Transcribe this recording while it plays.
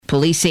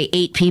Police say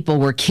 8 people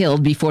were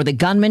killed before the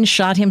gunman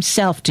shot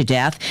himself to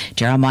death.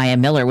 Jeremiah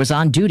Miller was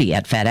on duty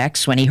at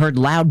FedEx when he heard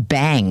loud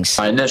bangs.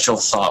 My initial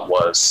thought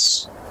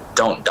was,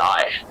 don't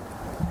die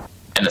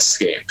and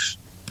escape.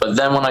 But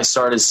then when I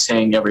started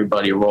seeing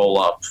everybody roll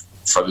up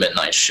from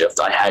midnight shift,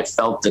 I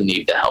felt the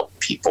need to help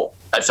people.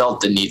 I felt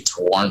the need to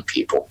warn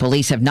people.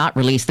 Police have not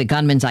released the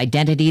gunman's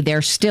identity.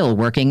 They're still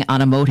working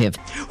on a motive.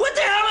 What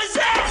the hell is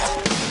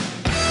that?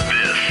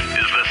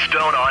 This is the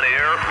Stone on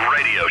Air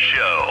radio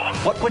show.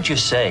 What would you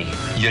say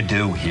you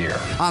do here?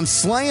 I'm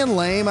slaying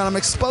lame and I'm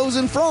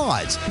exposing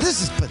frauds. This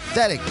is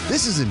pathetic.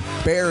 This is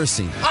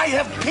embarrassing. I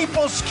have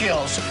people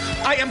skills.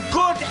 I am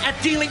good at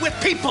dealing with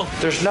people.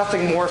 There's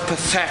nothing more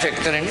pathetic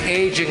than an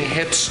aging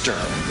hipster.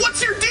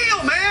 What's your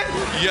deal, man?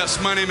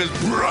 Yes, my name is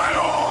Brian.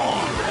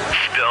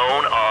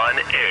 Stone on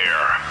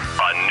Air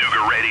on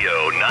Nuga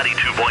Radio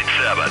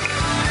 92.7.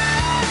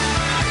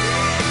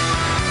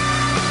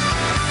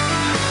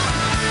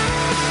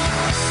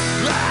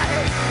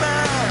 Like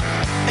my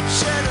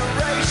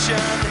generation,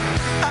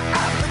 I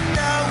offer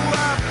no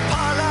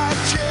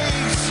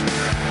apologies.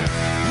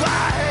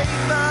 Like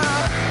my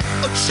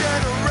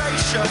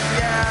generation,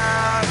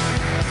 yeah.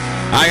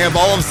 I have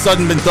all of a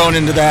sudden been thrown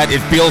into that. It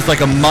feels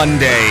like a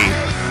Monday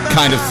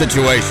kind of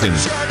situation.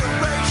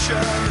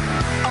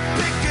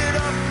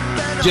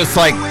 Just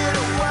like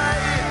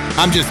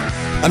I'm just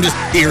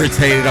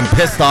irritated. I'm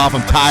pissed off.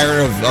 I'm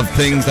tired of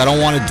things I don't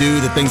want to do,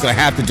 the things that I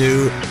have to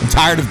do. I'm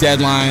tired of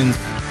deadlines.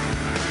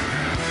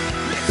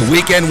 The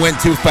weekend went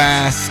too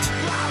fast.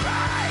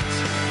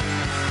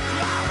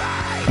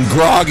 I'm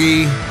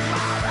groggy.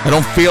 I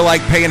don't feel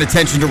like paying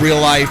attention to real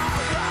life.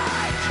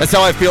 That's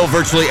how I feel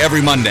virtually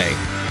every Monday.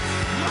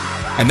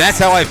 And that's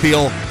how I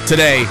feel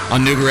today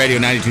on Nuga Radio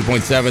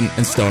 92.7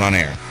 and Stone on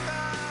Air.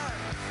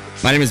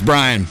 My name is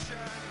Brian.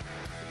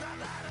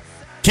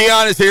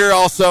 Keon is here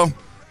also.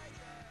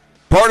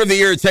 Part of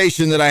the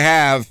irritation that I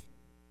have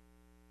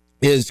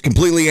is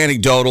completely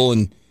anecdotal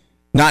and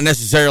not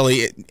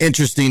necessarily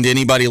interesting to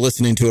anybody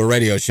listening to a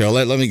radio show.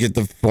 Let me get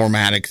the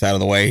formatics out of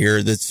the way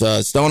here. That's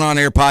Stone on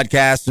Air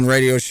podcast and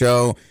radio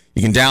show.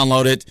 You can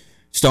download it.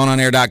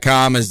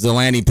 StoneOnAir.com is the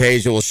landing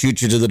page. It will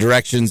shoot you to the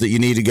directions that you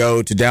need to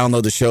go to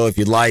download the show if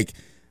you'd like.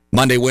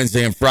 Monday,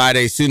 Wednesday, and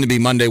Friday. Soon to be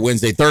Monday,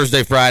 Wednesday,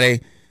 Thursday,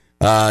 Friday.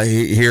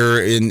 Here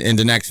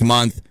into next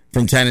month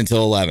from 10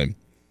 until 11.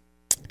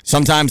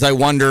 Sometimes I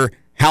wonder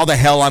how the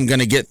hell I'm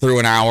going to get through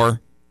an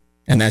hour,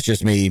 and that's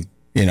just me,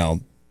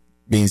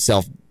 being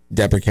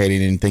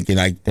self-deprecating and thinking,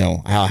 how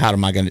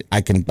am I going to?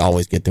 I can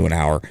always get through an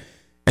hour,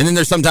 and then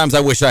there's sometimes I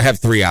wish I have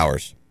 3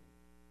 hours.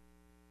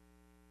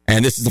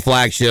 And this is the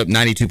flagship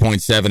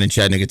 92.7 in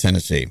Chattanooga,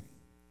 Tennessee.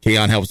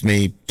 Keon helps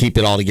me keep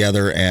it all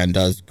together and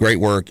does great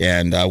work,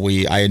 and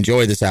I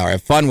enjoy this hour. I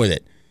have fun with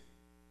it.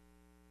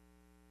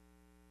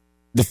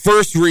 The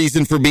first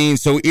reason for being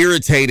so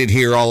irritated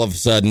here all of a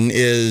sudden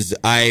is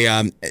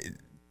I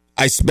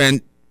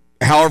spent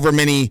however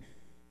many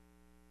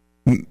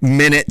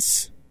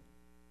minutes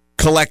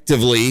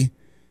collectively,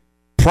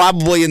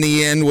 probably in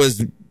the end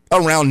was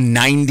around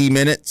 90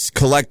 minutes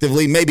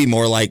collectively, maybe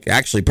more like,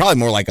 actually probably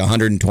more like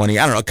 120,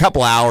 I don't know, a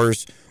couple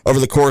hours over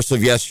the course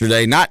of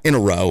yesterday, not in a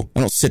row.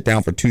 I don't sit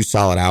down for 2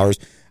 solid hours.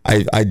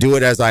 I do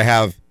it as I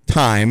have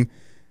time,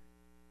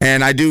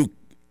 and I do,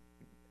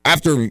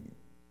 after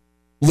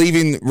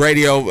leaving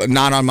radio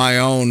not on my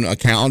own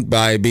account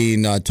by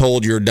being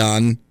told you're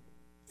done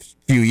a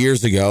few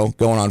years ago,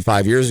 going on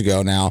 5 years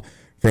ago now,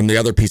 from the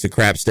other piece of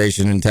crap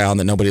station in town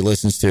that nobody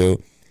listens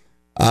to.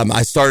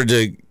 I started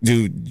to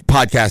do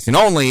podcasting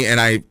only,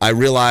 and I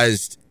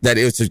realized that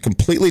it's a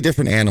completely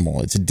different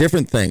animal. It's a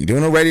different thing.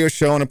 Doing a radio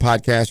show and a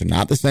podcast are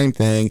not the same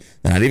thing.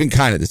 They're not even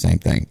kind of the same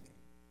thing.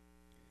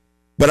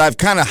 But I've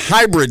kind of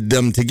hybrid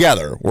them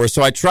together.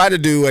 So I try to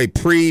do a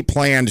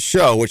pre-planned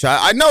show, which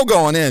I know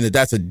going in that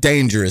that's a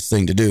dangerous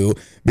thing to do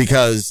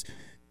because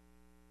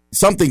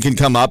something can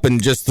come up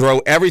and just throw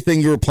everything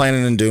you were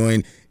planning on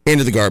doing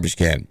into the garbage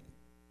can.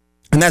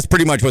 And that's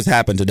pretty much what's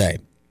happened today.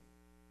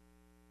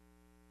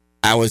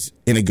 I was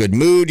in a good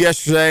mood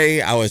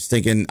yesterday. I was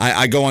thinking,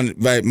 I go on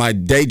my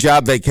day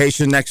job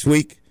vacation next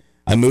week.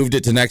 I moved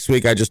it to next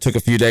week. I just took a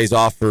few days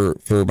off for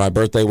my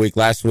birthday week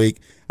last week.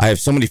 I have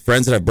so many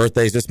friends that have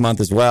birthdays this month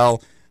as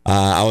well.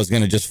 I was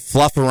going to just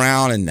fluff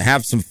around and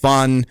have some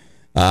fun.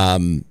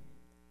 And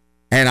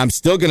I'm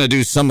still going to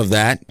do some of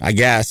that, I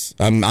guess.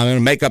 I'm going to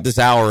make up this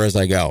hour as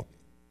I go.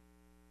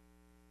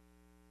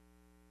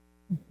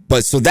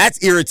 But so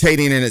that's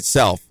irritating in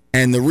itself.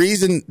 And the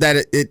reason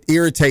that it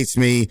irritates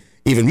me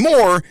even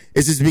more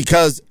is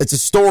because it's a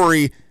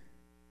story,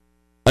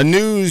 a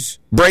news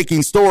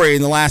breaking story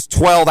in the last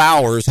 12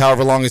 hours,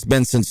 however long it's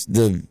been since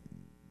the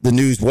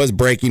news was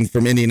breaking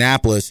from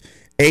Indianapolis.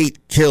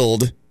 8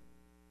 killed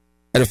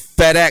at a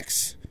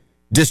FedEx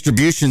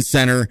distribution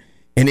center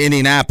in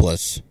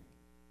Indianapolis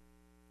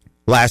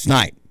last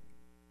night.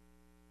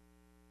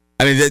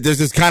 I mean,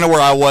 this is kind of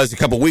where I was a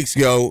couple weeks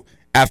ago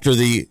after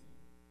the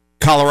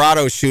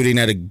Colorado shooting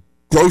at a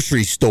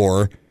grocery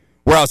store,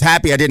 where I was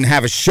happy I didn't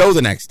have a show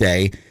the next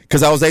day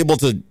because I was able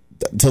to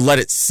let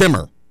it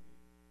simmer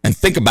and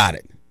think about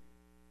it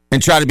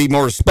and try to be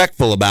more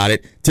respectful about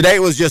it. Today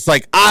it was just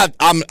like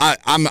I'm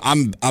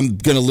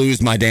gonna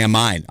lose my damn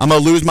mind. I'm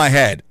gonna lose my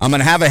head. I'm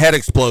gonna have a head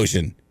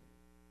explosion.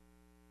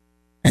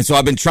 And so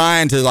I've been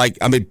trying to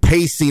I've been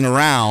pacing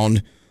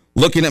around,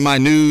 looking at my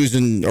news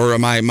or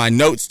my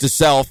notes to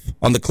self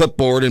on the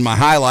clipboard and my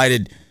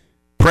highlighted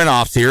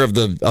print-offs here of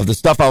the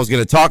stuff I was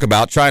going to talk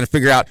about, trying to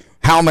figure out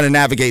how I'm going to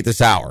navigate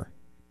this hour.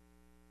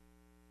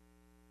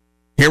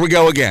 Here we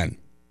go again.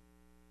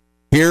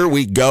 Here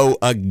we go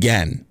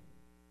again.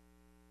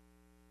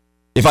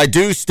 If I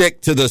do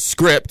stick to the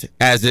script,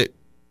 as it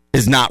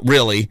is not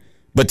really,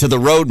 but to the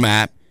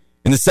roadmap,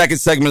 in the second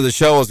segment of the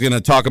show, I was going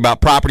to talk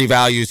about property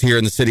values here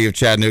in the city of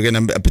Chattanooga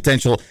and a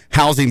potential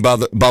housing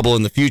bubble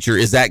in the future.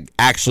 Is that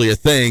actually a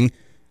thing?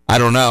 I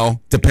don't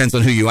know. Depends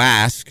on who you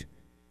ask.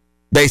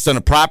 Based on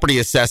a property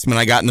assessment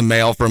I got in the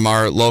mail from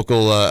our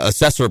local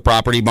assessor of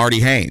property,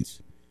 Marty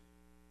Haynes.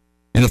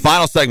 In the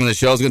final segment of the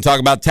show, I was going to talk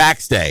about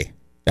tax day.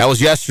 That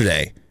was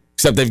yesterday,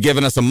 except they've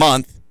given us a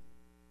month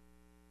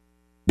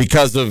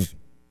because of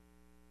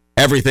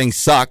everything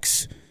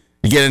sucks.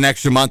 You get an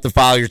extra month to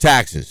file your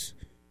taxes.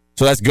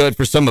 So that's good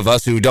for some of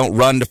us who don't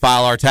run to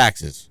file our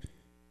taxes.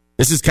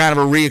 This is kind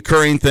of a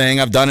reoccurring thing.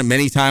 I've done it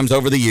many times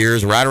over the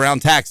years. Right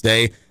around tax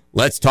day,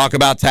 let's talk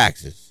about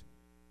taxes.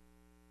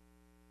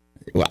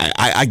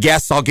 I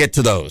guess I'll get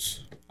to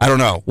those. I don't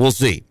know. We'll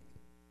see.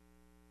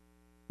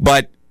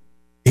 But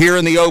here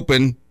in the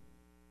open,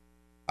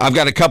 I've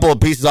got a couple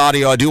of pieces of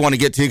audio I do want to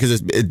get to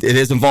because it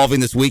is involving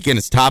this weekend.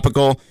 It's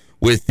topical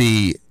with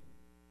the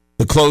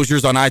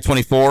closures on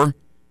I-24.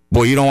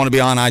 Boy, you don't want to be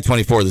on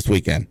I-24 this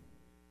weekend.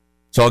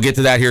 So I'll get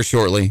to that here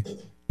shortly,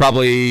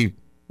 probably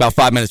about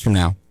 5 minutes from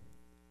now.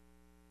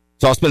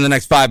 So I'll spend the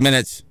next 5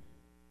 minutes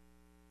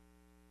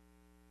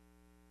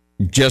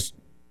just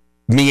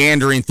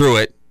meandering through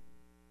it.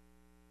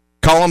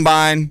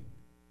 Columbine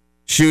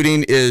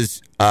shooting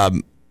is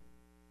the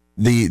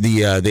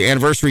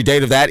anniversary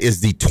date of that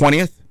is the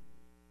 20th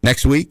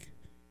next week.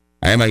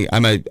 I'm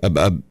a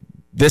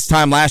this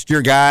time last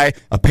year guy,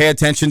 a pay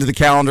attention to the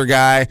calendar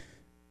guy,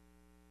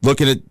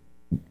 looking at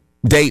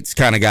dates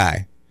kind of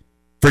guy.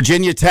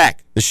 Virginia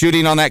Tech, the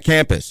shooting on that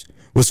campus,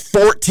 was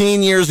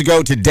 14 years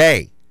ago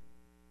today.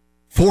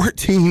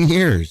 14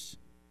 years.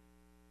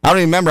 I don't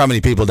even remember how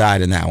many people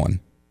died in that one.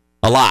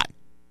 A lot.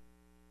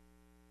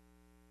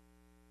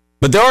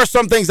 But there are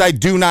some things I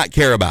do not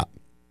care about.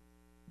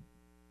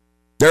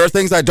 There are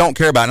things I don't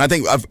care about. And I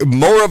think if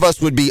more of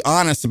us would be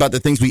honest about the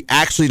things we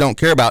actually don't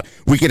care about,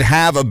 we could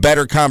have a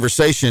better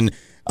conversation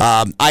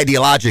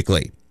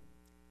ideologically.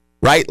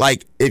 Right?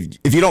 Like,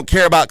 if you don't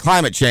care about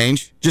climate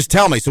change, just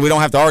tell me so we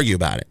don't have to argue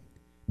about it.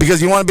 Because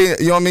you want me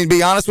to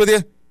be honest with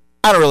you?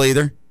 I don't really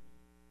either.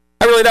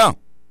 I really don't.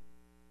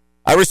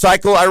 I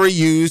recycle, I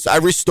reuse, I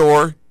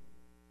restore.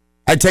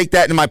 I take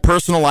that in my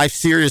personal life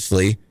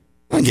seriously.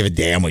 I don't give a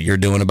damn what you're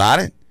doing about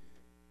it.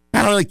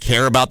 I don't really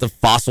care about the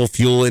fossil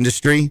fuel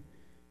industry.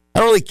 I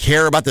don't really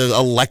care about the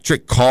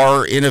electric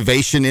car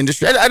innovation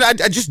industry. I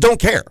just don't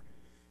care.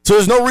 So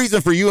there's no reason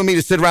for you and me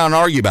to sit around and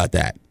argue about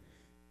that.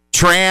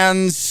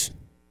 Trans,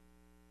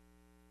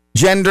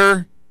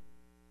 gender,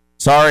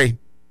 sorry,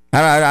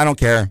 I don't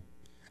care.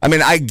 I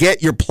mean, I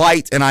get your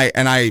plight, and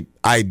I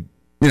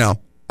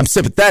I'm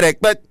sympathetic,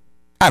 but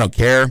I don't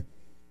care.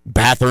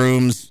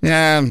 Bathrooms,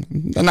 yeah, I'm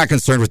not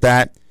concerned with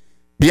that.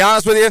 Be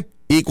honest with you,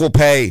 equal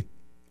pay.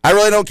 I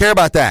really don't care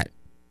about that.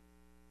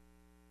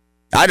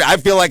 I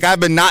feel like I've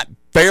been not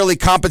fairly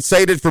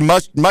compensated for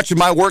much of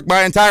my work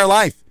my entire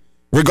life,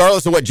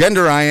 regardless of what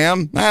gender I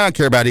am. I don't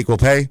care about equal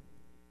pay.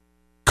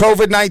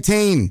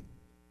 COVID-19,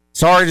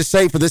 sorry to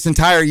say, for this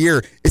entire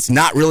year, it's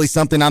not really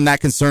something I'm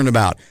that concerned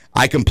about.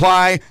 I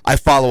comply, I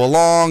follow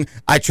along,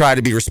 I try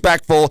to be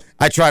respectful,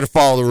 I try to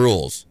follow the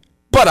rules.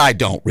 But I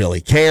don't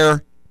really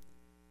care.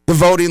 The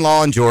voting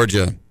law in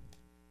Georgia,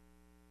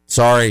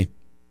 sorry,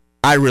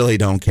 I really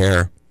don't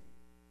care.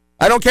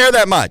 I don't care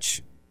that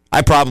much.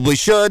 I probably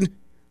should,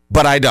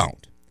 but I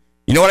don't.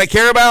 You know what I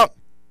care about?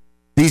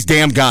 These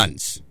damn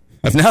guns.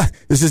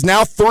 This is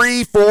now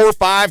 3, 4,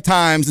 5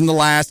 times in the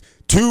last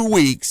 2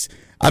 weeks.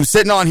 I'm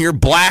sitting on here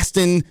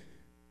blasting,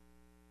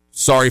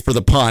 sorry for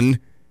the pun,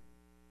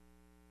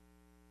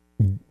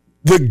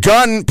 the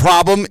gun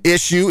problem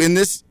issue in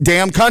this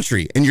damn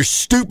country and your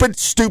stupid,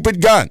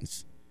 stupid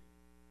guns.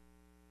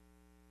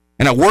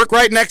 And I work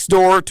right next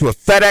door to a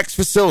FedEx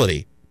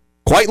facility,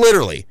 quite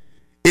literally.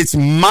 It's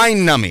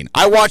mind-numbing.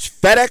 I watch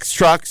FedEx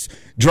trucks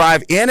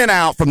drive in and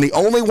out from the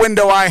only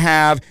window I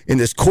have in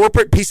this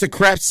corporate piece of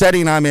crap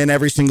setting I'm in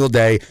every single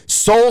day.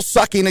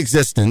 Soul-sucking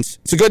existence.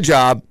 It's a good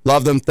job.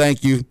 Love them.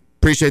 Thank you.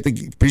 Appreciate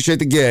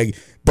the gig.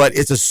 But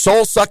it's a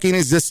soul-sucking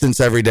existence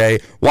every day,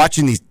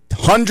 watching these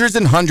hundreds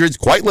and hundreds,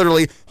 quite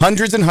literally,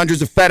 hundreds and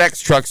hundreds of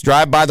FedEx trucks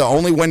drive by the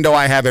only window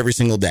I have every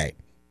single day.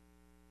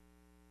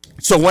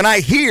 So when I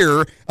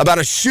hear about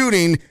a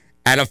shooting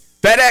at a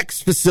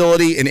FedEx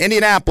facility in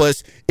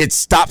Indianapolis, it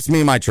stops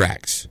me in my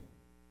tracks.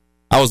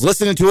 I was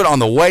listening to it on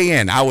the way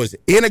in. I was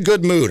in a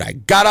good mood. I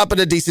got up at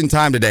a decent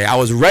time today. I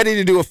was ready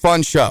to do a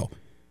fun show.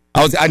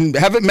 I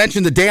haven't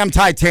mentioned the damn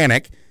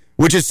Titanic,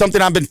 which is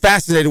something I've been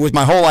fascinated with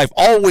my whole life,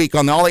 all week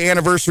on all the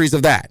anniversaries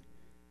of that.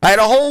 I had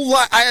a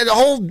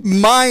whole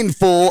mind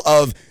full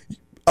of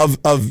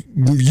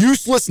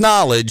useless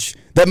knowledge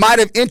that might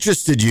have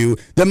interested you,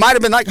 that might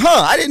have been like,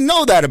 I didn't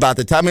know that about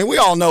the time. I mean, we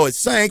all know it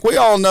sank. We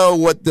all know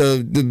what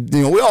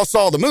we all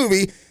saw the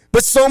movie,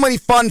 but so many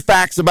fun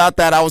facts about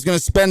that I was going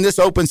to spend this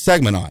open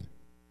segment on.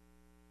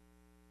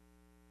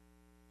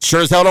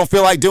 Sure as hell don't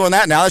feel like doing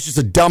that now. That's just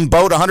a dumb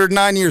boat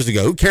 109 years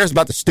ago. Who cares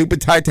about the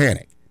stupid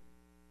Titanic?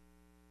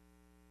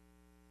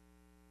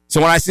 So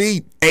when I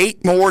see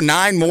 8 more,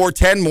 9 more,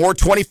 10 more,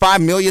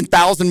 25 million,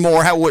 1,000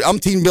 more,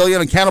 umpteen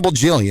billion, uncountable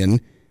jillion,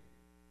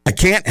 I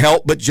can't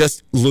help but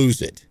just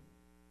lose it.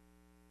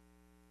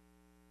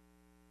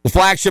 The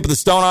flagship of the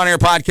Stone On Air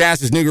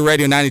podcast is Nooga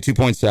Radio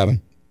 92.7.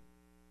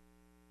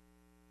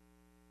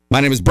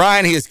 My name is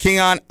Brian. He is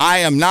Keon. I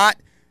am not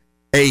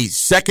a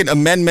Second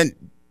Amendment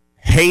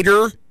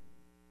hater,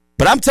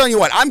 but I'm telling you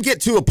what, I get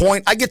to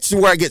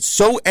where I get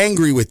so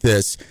angry with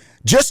this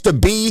just to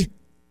be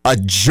a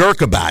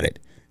jerk about it.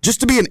 Just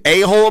to be an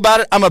a-hole about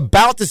it, I'm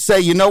about to say,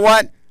 you know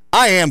what?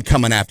 I am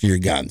coming after your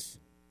guns.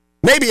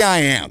 Maybe I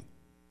am.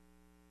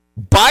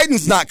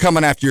 Biden's not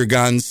coming after your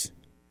guns.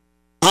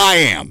 I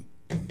am.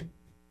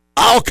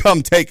 I'll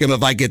come take him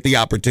if I get the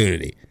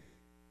opportunity.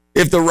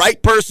 If the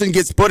right person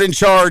gets put in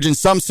charge in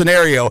some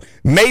scenario,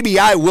 maybe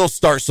I will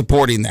start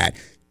supporting that.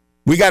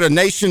 We got a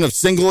nation of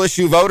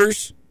single-issue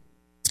voters.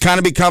 It's kind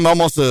of become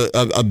almost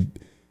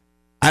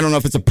I don't know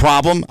if it's a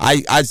problem.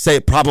 I'd say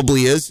it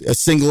probably is. A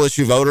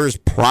single-issue voter is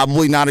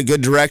probably not a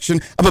good direction.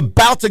 I'm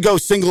about to go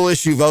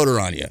single-issue voter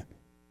on you.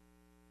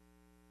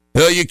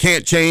 Oh, you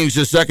can't change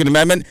the Second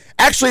Amendment.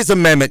 Actually, it's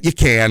amendment. You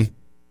can.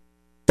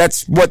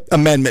 That's what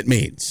amendment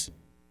means.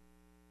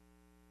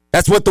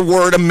 That's what the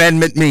word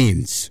amendment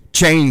means.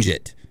 Change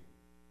it.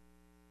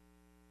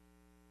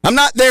 I'm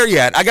not there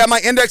yet. I got my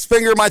index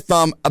finger and my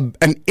thumb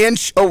an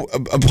inch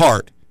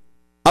apart.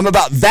 I'm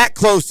about that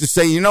close to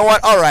say, you know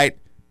what? All right,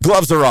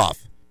 gloves are off.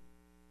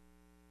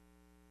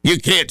 You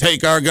can't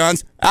take our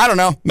guns. I don't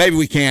know. Maybe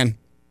we can.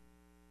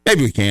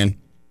 Maybe we can.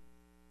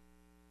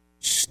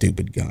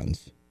 Stupid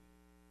guns.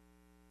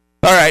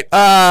 All right.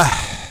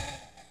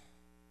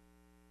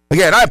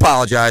 Again, I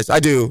apologize. I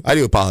do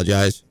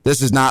apologize.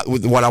 This is not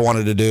what I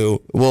wanted to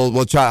do.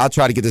 We'll try. I'll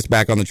try to get this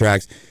back on the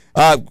tracks.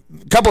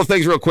 Couple of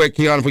things real quick,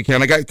 Keon, if we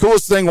can. I got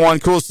coolest thing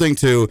one, coolest thing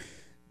two.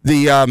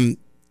 The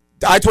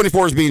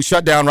I-24 is being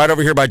shut down right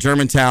over here by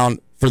Germantown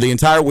for the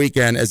entire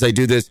weekend as they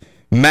do this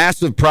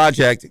massive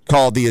project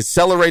called the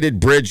Accelerated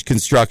Bridge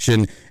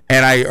Construction.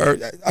 And I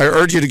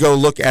urge you to go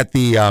look at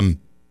the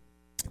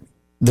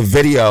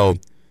video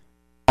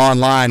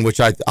online,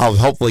 which I'll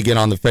hopefully get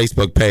on the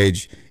Facebook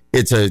page.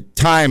 It's a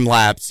time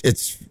lapse.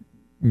 It's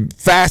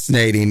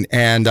fascinating,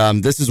 and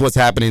this is what's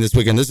happening this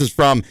weekend. This is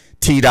from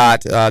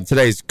TDOT,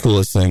 today's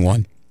coolest thing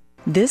one.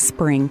 This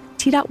spring,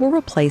 TDOT will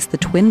replace the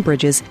twin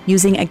bridges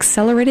using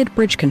Accelerated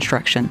Bridge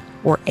Construction,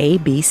 or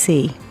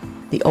ABC.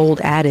 The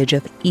old adage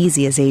of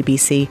easy as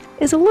ABC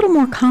is a little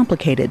more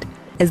complicated,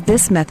 as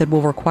this method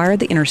will require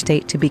the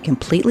interstate to be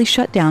completely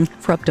shut down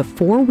for up to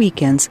 4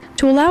 weekends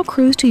to allow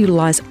crews to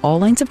utilize all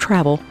lanes of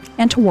travel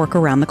and to work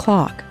around the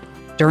clock.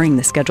 During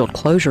the scheduled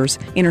closures,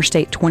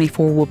 Interstate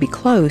 24 will be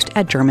closed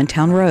at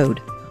Germantown Road.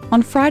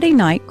 On Friday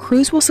night,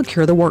 crews will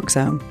secure the work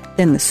zone.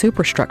 Then the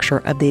superstructure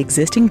of the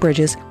existing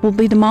bridges will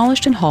be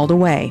demolished and hauled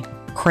away.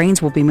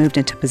 Cranes will be moved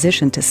into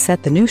position to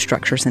set the new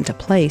structures into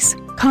place.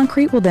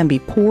 Concrete will then be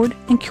poured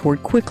and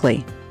cured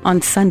quickly.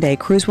 On Sunday,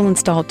 crews will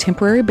install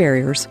temporary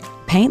barriers,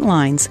 paint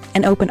lines,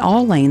 and open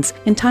all lanes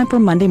in time for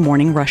Monday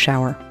morning rush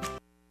hour.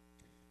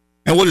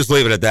 And we'll just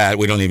leave it at that.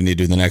 We don't even need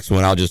to do the next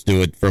one. I'll just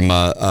do it from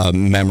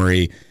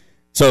memory.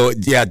 So,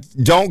 yeah,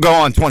 don't go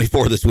on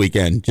 24 this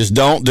weekend. Just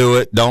don't do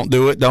it. Don't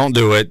do it. Don't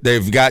do it.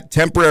 They've got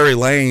temporary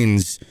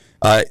lanes,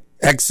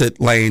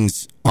 exit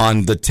lanes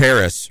on the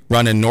terrace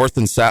running north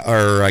and south,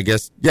 or I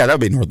guess, yeah, that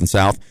would be north and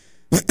south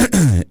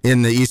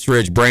in the East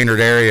Ridge,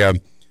 Brainerd area.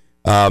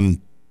 And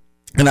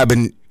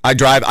I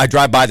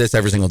drive by this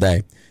every single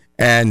day.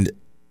 And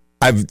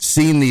I've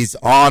seen these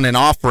on and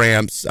off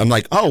ramps. I'm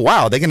like, oh,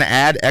 wow, they're going to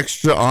add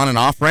extra on and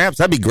off ramps?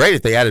 That'd be great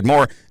if they added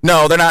more.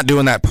 No, they're not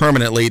doing that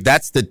permanently.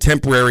 That's the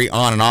temporary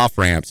on and off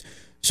ramps.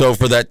 So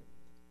for that,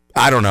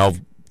 I don't know,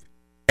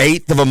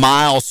 1/8 of a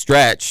mile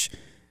stretch,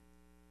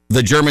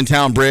 the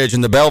Germantown Bridge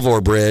and the Belvoir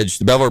Bridge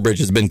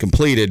has been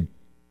completed.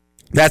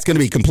 That's going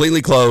to be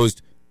completely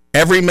closed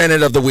every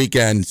minute of the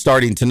weekend,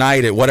 starting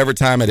tonight at whatever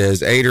time it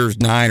is, 8 or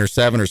 9 or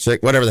 7 or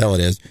 6, whatever the hell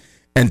it is,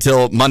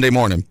 until Monday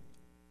morning.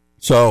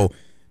 So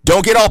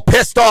don't get all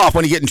pissed off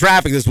when you get in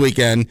traffic this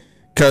weekend,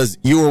 because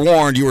you were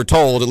warned, you were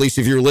told, at least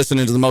if you're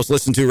listening to the most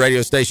listened to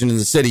radio station in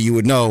the city, you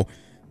would know,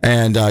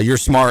 and you're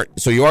smart,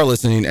 so you are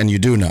listening, and you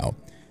do know.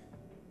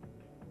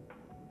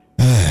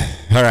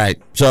 All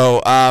right,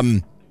 so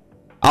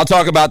I'll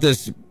talk about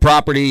this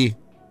property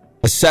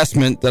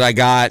assessment that I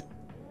got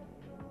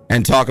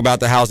and talk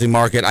about the housing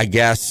market, I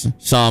guess,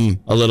 a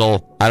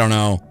little, I don't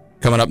know,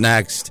 coming up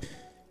next.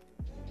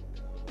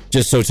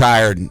 Just so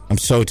tired. I'm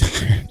so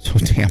tired, so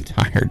damn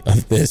tired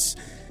of this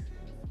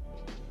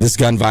this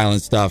gun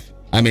violence stuff.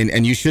 I mean,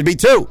 and you should be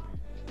too.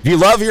 If you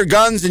love your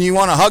guns and you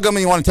want to hug them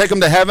and you want to take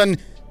them to heaven,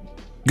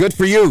 good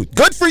for you.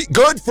 Good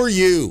for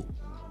you.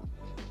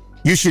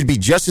 You should be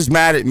just as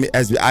mad at me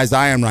as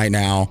I am right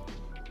now.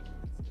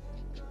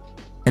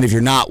 And if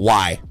you're not,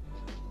 why?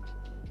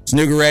 It's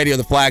Nooga Radio,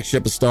 the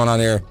flagship of Stone on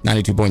Air,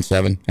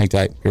 92.7. Hang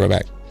tight. Be right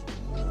back.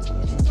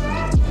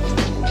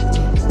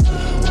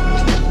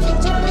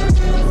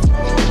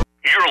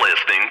 You're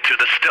listening to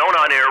the Stone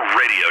on Air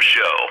radio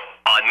show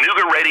on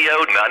Nooga Radio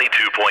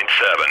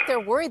 92.7. They're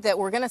worried that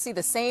we're going to see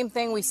the same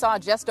thing we saw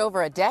just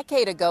over a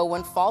decade ago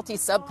when faulty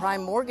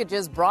subprime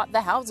mortgages brought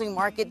the housing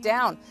market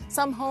down.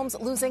 Some homes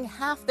losing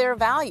half their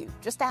value.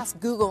 Just ask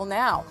Google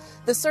now.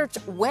 The search,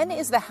 when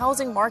is the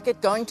housing market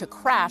going to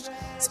crash,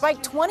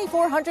 spiked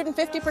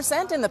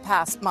 2,450% in the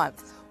past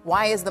month.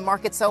 Why is the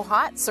market so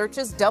hot?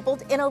 Searches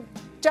doubled in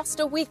just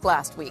a week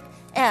last week.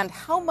 And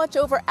how much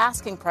over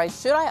asking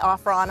price should I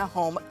offer on a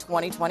home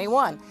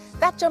 2021?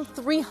 That jumped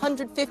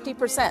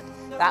 350%.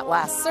 That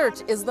last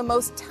search is the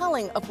most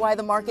telling of why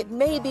the market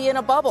may be in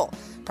a bubble.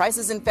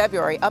 Prices in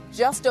February up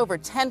just over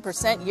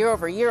 10% year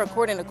over year,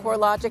 according to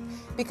CoreLogic,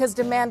 because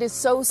demand is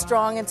so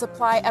strong and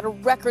supply at a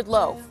record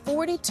low.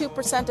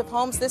 42% of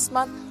homes this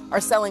month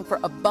are selling for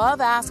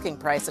above asking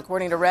price,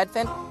 according to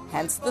Redfin,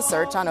 hence the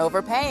search on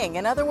overpaying.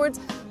 In other words,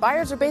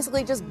 buyers are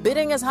basically just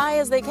bidding as high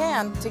as they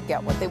can to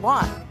get what they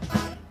want.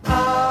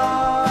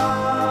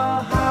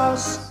 Our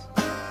house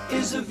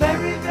is a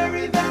very,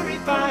 very, very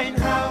fine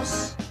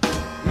house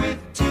with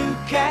 2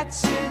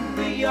 cats in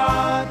the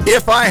yard.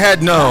 If I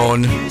had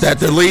known that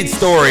the lead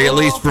story, at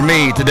least for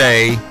me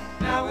today,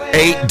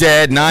 8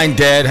 dead, 9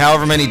 dead,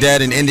 however many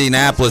dead in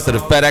Indianapolis at a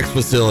FedEx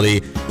facility,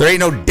 there ain't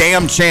no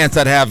damn chance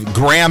I'd have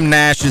Graham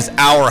Nash's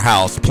Our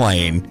House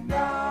playing.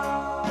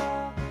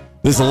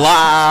 This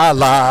la,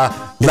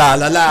 la, la,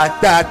 la, la,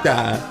 da,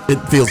 da. It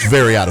feels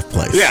very out of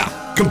place. Yeah.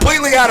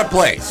 Completely out of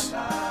place.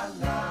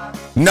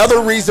 Another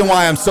reason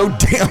why I'm so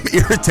damn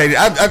irritated.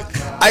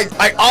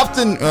 I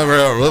often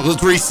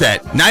let's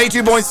reset.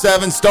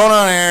 92.7 Stone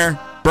on Air.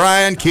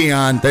 Brian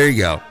Keon. There you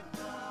go.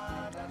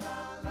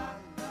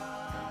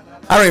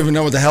 I don't even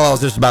know what the hell I was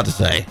just about to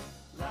say.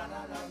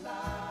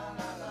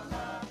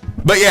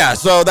 But yeah,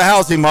 so the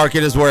housing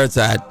market is where it's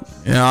at.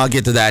 You know, I'll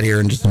get to that here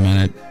in just a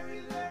minute.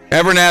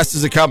 Evernest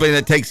is a company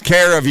that takes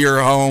care of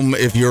your home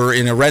if you're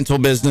in a rental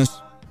business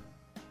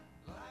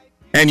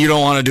and you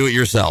don't want to do it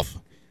yourself.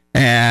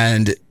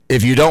 And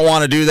if you don't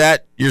want to do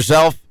that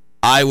yourself,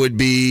 I would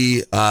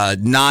be I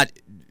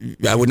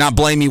would not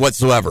blame you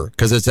whatsoever,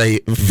 because it's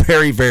a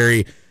very,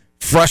 very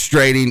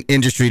frustrating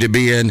industry to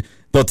be in.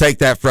 They'll take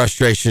that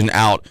frustration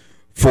out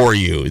for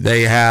you.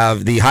 They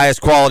have the highest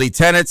quality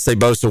tenants. They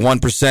boast a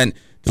 1%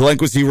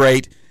 delinquency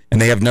rate,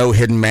 and they have no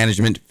hidden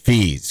management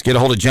fees. Get a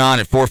hold of John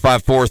at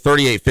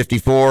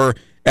 454-3854,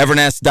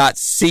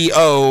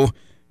 evernest.co.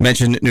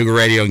 Mention Nooga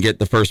Radio and get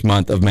the first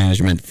month of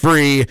management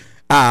free.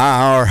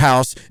 Our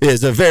house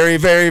is a very,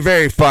 very,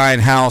 very fine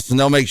house, and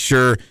they'll make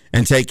sure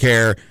and take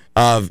care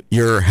of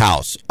your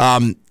house.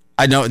 I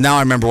know now. I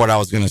remember what I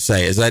was going to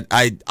say is that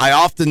I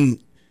often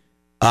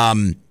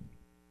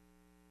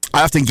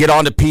get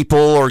onto people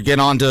or get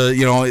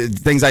onto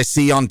things I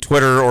see on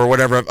Twitter or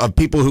whatever of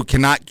people who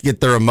cannot get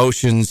their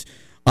emotions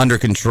under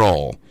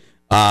control,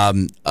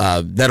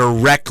 that are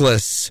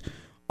reckless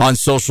on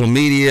social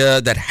media,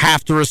 that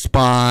have to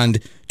respond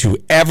to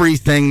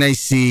everything they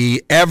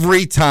see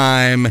every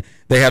time.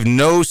 They have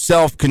no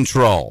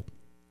self-control.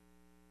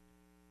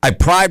 I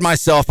pride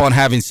myself on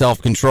having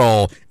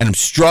self-control, and I'm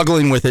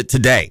struggling with it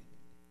today.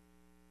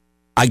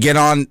 I get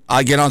on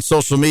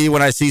social media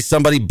when I see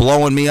somebody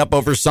blowing me up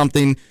over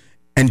something,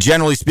 and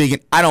generally speaking,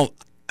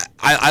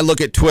 I look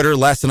at Twitter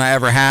less than I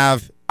ever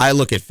have. I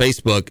look at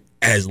Facebook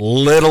as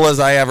little as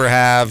I ever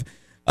have.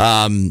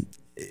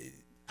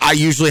 I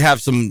usually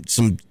have some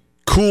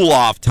cool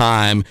off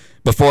time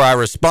before I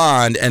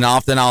respond, and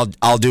often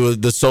I'll do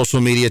the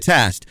social media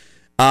test.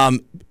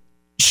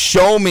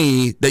 Show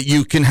me that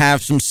you can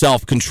have some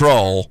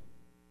self-control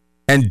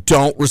and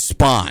don't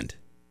respond.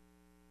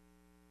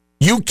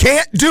 You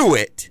can't do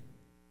it,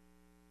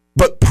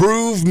 but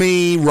prove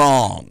me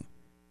wrong.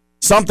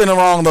 Something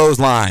along those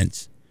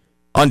lines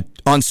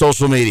on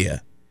social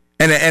media,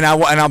 and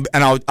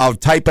I'll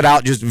type it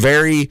out just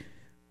very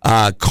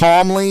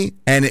calmly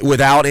and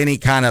without any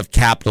kind of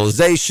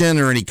capitalization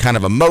or any kind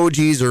of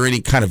emojis or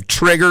any kind of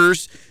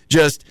triggers.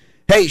 Just,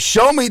 hey,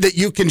 show me that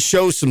you can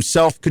show some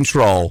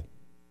self-control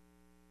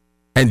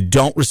and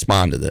don't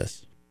respond to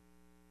this.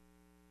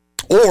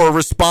 Or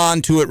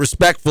respond to it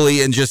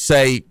respectfully and just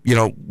say,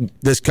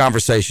 this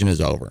conversation is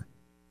over.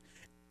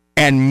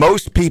 And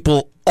most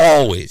people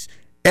always,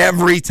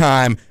 every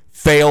time,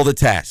 fail the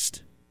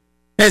test.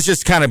 It's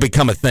just kind of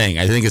become a thing.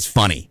 I think it's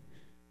funny.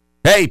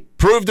 Hey,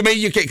 prove to me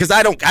you can't, because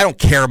I don't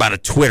care about a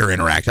Twitter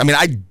interaction. I mean,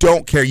 I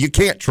don't care. You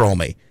can't troll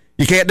me.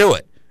 You can't do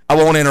it. I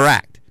won't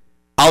interact.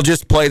 I'll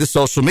just play the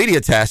social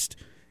media test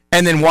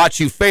and then watch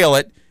you fail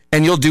it,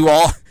 and you'll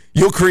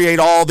create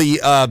all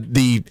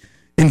the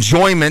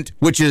enjoyment,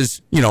 which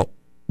is,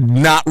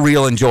 not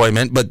real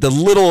enjoyment, but the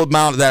little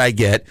amount that I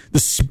get, the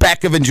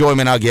speck of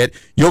enjoyment I'll get,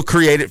 you'll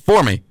create it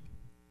for me.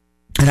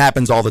 It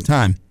happens all the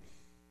time.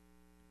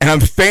 And I'm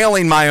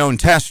failing my own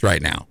test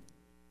right now.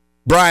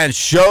 Brian,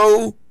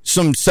 show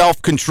some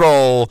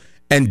self-control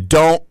and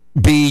don't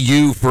be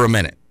you for a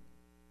minute.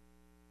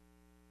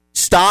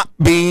 Stop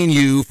being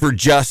you for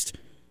just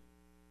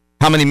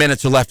how many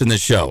minutes are left in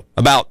this show?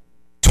 About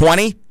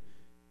 20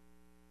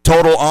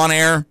 total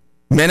on-air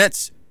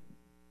minutes?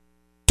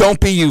 Don't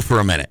be you for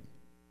a minute.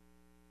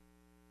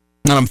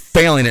 And I'm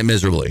failing it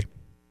miserably.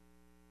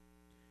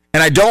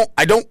 And I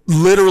don't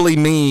literally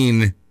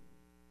mean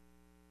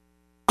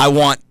I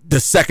want the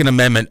Second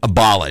Amendment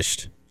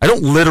abolished. I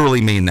don't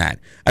literally mean that.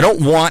 I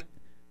don't want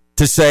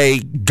to say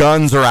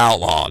guns are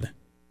outlawed.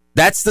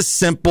 That's the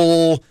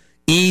simple,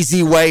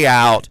 easy way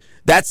out.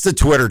 That's the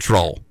Twitter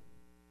troll.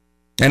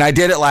 And I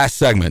did it last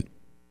segment.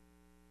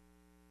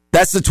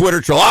 That's the Twitter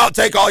troll. I'll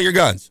take all your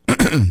guns.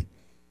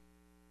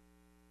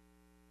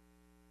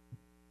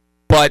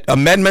 But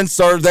amendments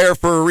are there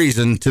for a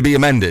reason to be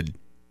amended.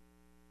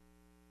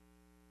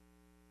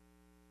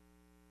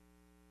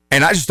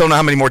 And I just don't know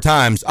how many more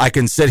times I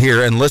can sit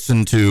here and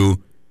listen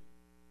to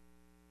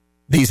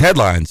these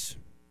headlines.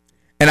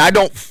 And I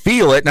don't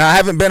feel it. Now, I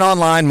haven't been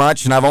online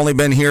much, and I've only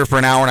been here for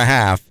an hour and a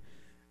half.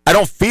 I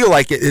don't feel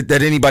like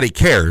that anybody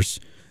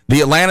cares.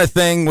 The Atlanta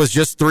thing was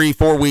just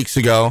 3-4 weeks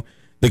ago.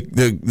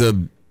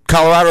 The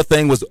Colorado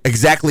thing was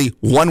exactly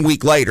 1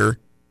 week later.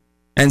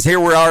 And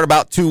here we are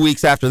about 2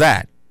 weeks after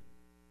that.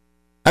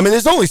 I mean,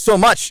 there's only so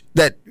much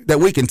that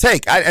we can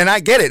take. And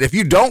I get it. If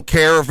you don't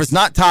care, if it's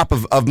not top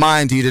of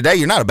mind to you today,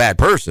 you're not a bad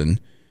person.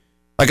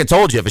 Like I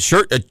told you, if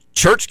a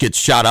church gets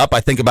shot up, I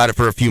think about it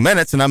for a few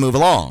minutes and I move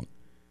along.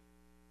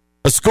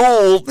 A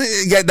school,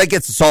 that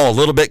gets us all a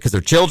little bit because they're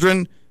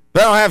children.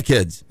 But I don't have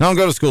kids. I don't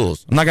go to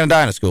schools. I'm not going to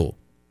die in a school.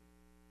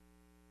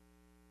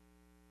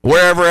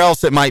 Wherever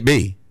else it might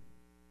be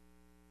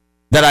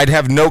that I'd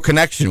have no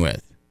connection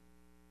with.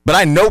 But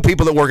I know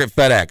people that work at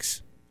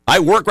FedEx. I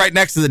work right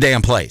next to the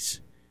damn place.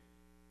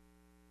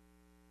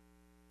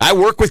 I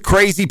work with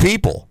crazy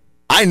people.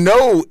 I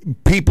know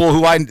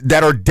people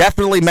that are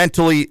definitely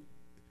mentally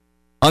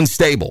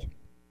unstable.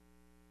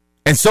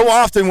 And so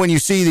often when you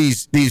see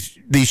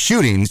these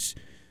shootings,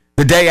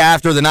 the day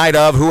after, the night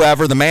of,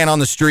 whoever, the man on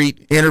the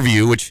street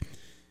interview, which,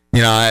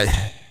 you know,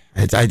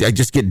 I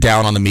just get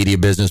down on the media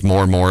business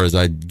more and more as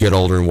I get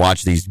older and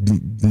watch these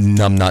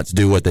numbnuts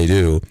do what they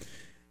do.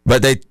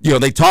 But they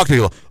talk to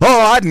people.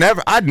 Oh,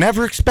 I'd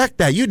never expect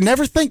that. You'd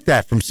never think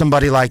that from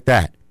somebody like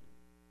that.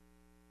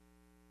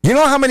 You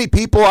know how many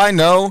people I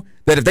know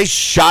that if they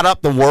shot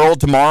up the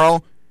world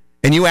tomorrow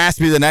and you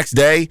asked me the next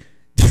day,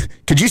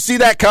 could you see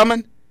that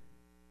coming?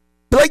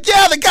 Be like,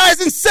 yeah, the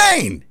guy's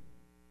insane.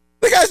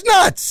 The guy's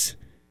nuts.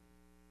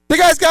 The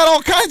guy's got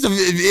all kinds of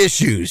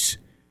issues.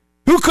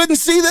 Who couldn't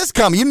see this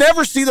coming? You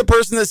never see the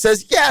person that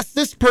says, yes,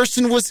 this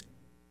person was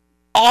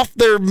off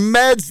their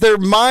meds. Their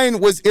mind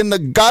was in the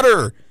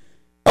gutter.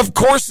 Of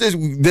course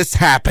this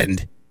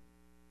happened.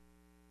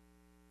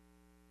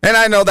 And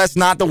I know that's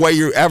not the way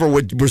you ever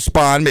would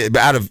respond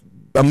out of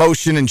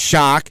emotion and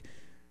shock.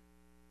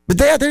 But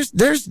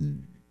there's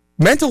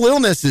mental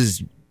illness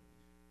is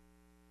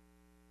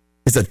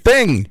a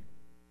thing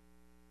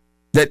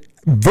that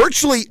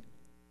virtually,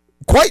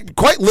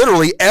 quite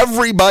literally,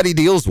 everybody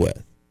deals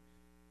with.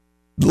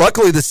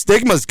 Luckily, the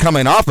stigma's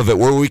coming off of it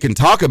where we can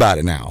talk about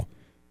it now.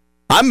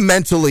 I'm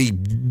mentally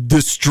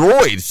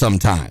destroyed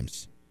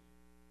sometimes.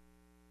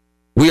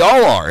 We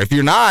all are. If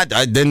you're not,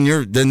 then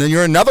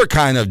you're another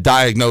kind of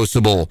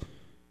diagnosable,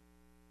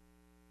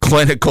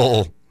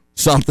 clinical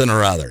something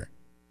or other.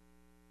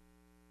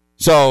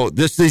 So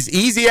this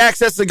easy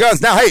access to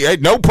guns. Now,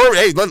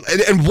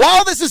 and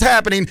while this is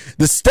happening,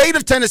 the state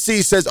of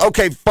Tennessee says,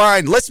 okay,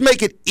 fine, let's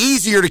make it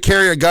easier to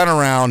carry a gun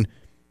around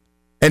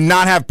and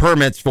not have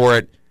permits for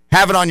it.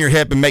 Have it on your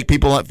hip and make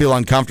people feel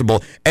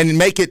uncomfortable and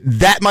make it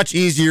that much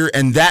easier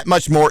and that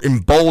much more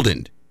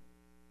emboldened.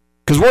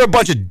 Because we're a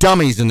bunch of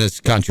dummies in this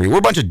country. We're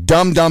a bunch of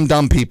dumb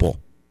people.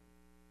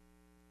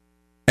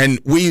 And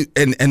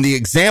the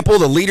example,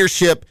 the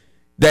leadership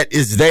that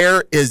is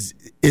there is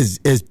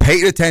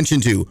paid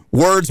attention to.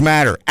 Words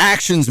matter.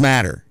 Actions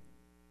matter.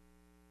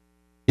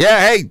 Yeah,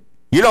 hey,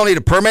 you don't need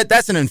a permit.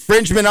 That's an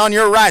infringement on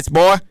your rights,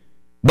 boy.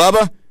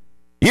 Bubba,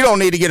 you don't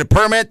need to get a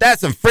permit.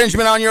 That's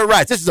infringement on your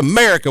rights. This is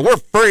America. We're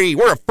free.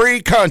 We're a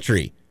free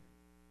country.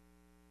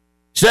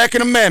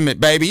 Second Amendment,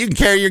 baby. You can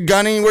carry your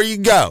gun anywhere you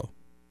go.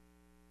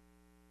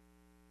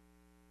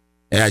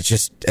 And it's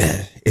just,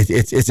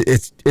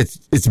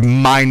 it's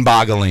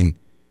mind-boggling.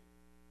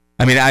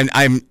 I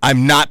mean,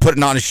 I'm not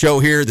putting on a show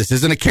here. This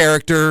isn't a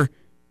character.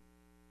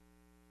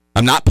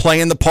 I'm not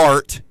playing the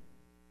part.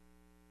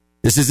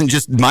 This isn't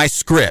just my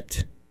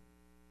script.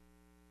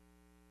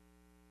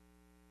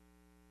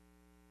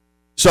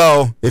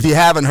 So, if you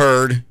haven't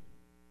heard,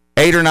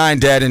 8 or 9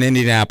 dead in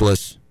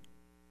Indianapolis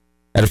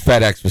at a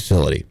FedEx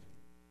facility.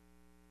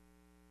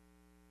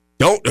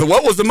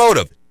 What was the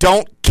motive?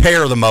 Don't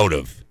care the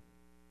motive.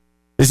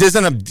 This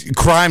isn't a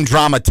crime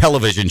drama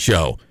television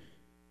show.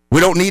 We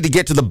don't need to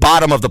get to the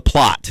bottom of the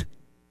plot.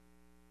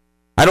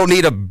 I don't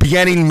need a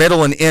beginning,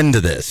 middle, and end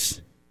to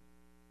this.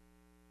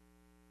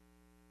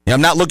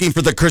 I'm not looking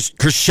for the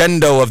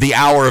crescendo of the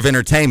hour of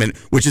entertainment,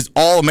 which is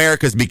all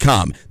America's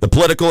become. The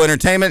political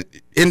entertainment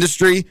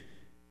industry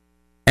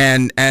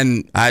and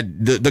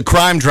the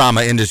crime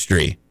drama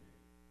industry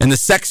and the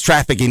sex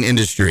trafficking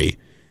industry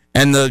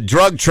and the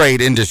drug trade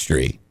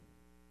industry.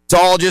 It's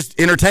all just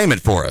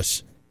entertainment for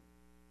us.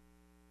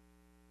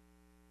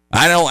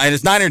 And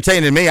it's not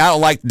entertaining to me. I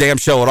don't like the damn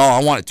show at all.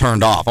 I want it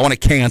turned off. I want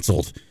it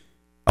canceled.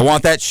 I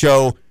want that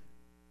show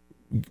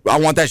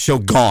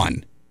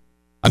gone.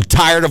 I'm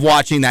tired of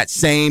watching that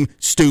same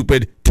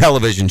stupid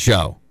television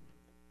show.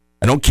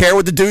 I don't care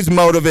what the dude's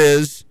motive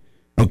is.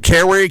 I don't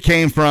care where he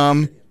came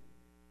from.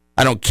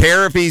 I don't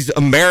care if he's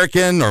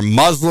American or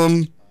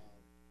Muslim.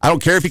 I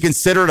don't care if you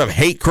consider it a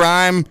hate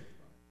crime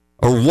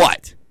or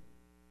what.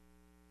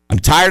 I'm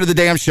tired of the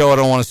damn show. I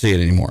don't want to see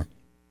it anymore.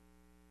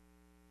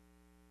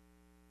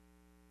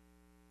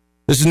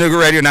 This is Nougat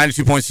Radio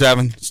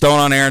 92.7. Stone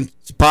on Air.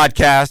 It's a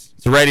podcast.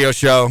 It's a radio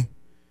show.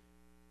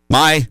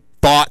 My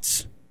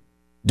thoughts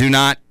do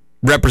not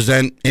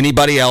represent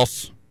anybody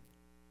else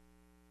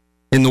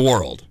in the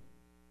world.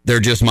 They're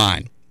just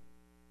mine.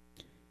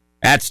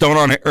 At Stone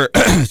on Air,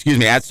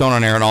 at Stone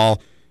on Air on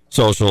all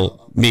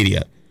social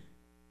media.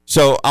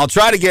 So I'll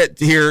try to get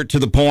here to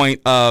the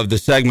point of the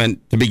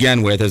segment to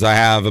begin with, as I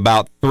have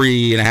about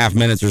 3.5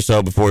 minutes or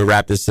so before we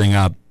wrap this thing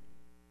up.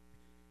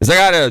 As I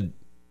got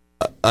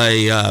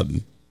we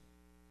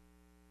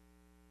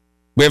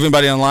have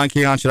anybody on the line,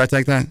 Keon? Should I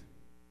take that?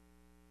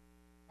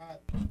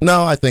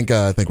 No, I think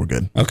we're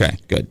good. Okay,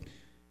 good.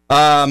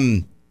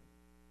 I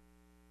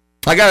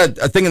got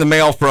a thing in the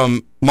mail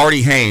from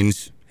Marty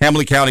Haynes,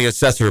 Hamilton County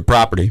Assessor of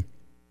Property.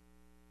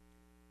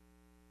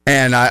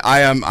 And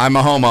I'm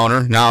a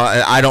homeowner. Now,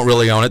 I don't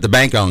really own it. The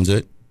bank owns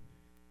it.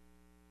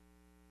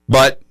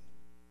 But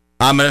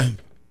I'm an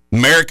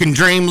American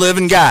dream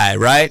living guy,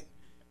 right?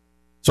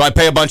 So I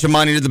pay a bunch of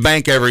money to the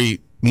bank every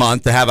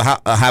month to have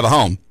a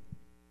home.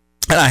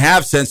 And I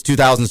have since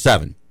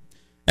 2007.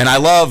 And I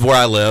love where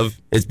I live.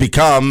 I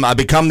become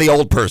the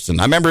old person.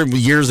 I remember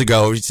years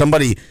ago,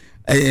 somebody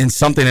in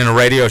a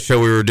radio show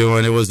we were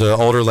doing, it was an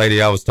older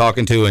lady I was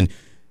talking to, and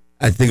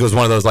I think it was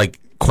one of those like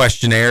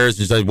questionnaires.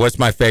 She said, "What's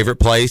my favorite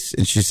place?"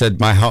 And she said,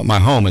 my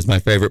home is my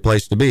favorite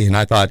place to be. And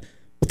I thought,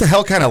 what the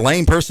hell kind of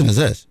lame person is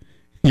this?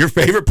 Your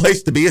favorite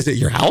place to be is at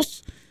your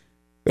house?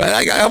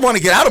 I want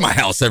to get out of my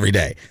house every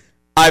day.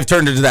 I've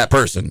turned into that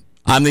person.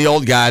 I'm the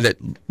old guy that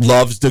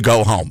loves to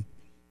go home.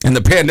 And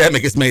the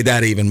pandemic has made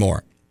that even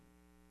more.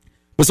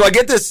 But so I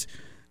get this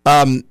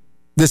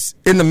this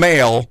in the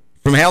mail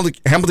from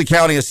Hamilton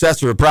County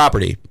Assessor of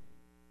Property.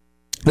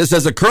 This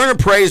says a current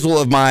appraisal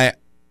of my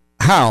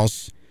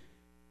house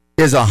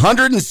is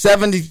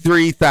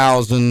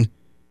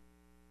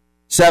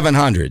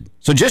 $173,700.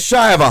 So just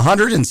shy of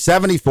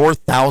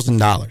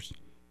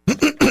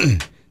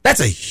 $174,000. That's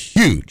a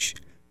huge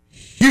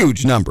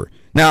number.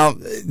 Now,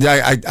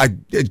 I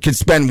could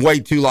spend way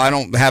too long. I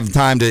don't have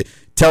time to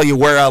tell you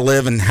where I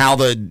live and how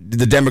the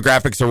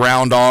demographics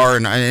around are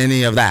and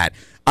any of that.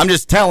 I'm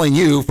just telling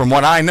you from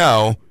what I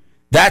know,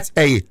 that's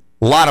a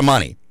lot of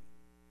money.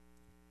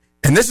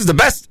 And this is the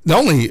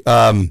only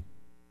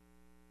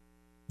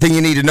thing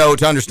you need to know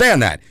to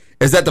understand that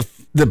is that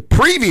the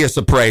previous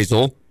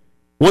appraisal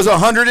was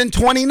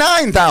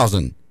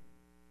 $129,000.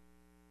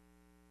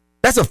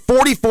 That's a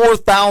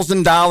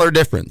 $44,000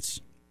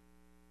 difference.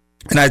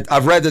 And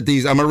I've read that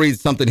I'm going to read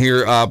something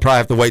here. I'll probably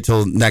have to wait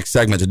till next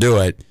segment to do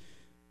it.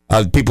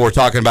 People were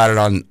talking about it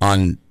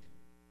on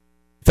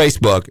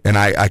Facebook, and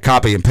I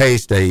copy and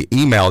paste a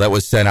email that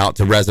was sent out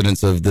to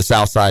residents of the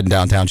South Side and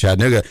downtown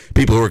Chattanooga,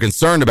 people who were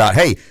concerned about,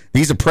 hey,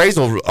 these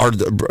appraisals are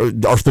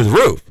through the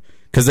roof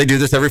because they do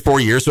this every 4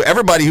 years. So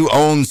everybody who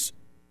owns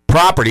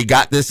property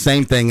got this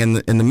same thing in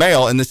the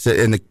mail in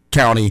the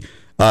county,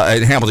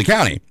 in Hamilton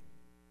County.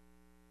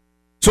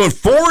 So in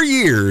 4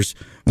 years,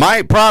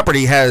 my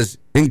property has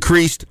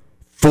increased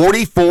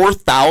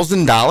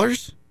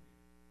 $44,000.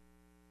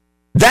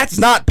 That's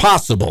not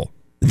possible.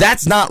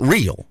 That's not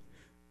real.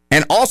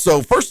 And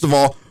also, first of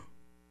all,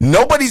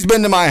 nobody's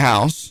been to my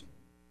house.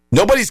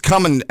 Nobody's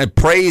come and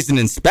appraised and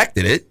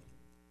inspected it.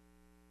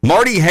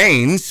 Marty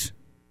Haynes,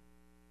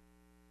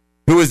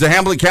 who is the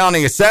Hamilton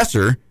County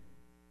assessor,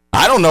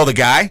 I don't know the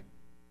guy.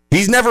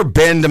 He's never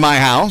been to my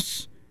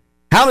house.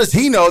 How does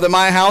he know that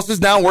my house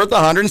is now worth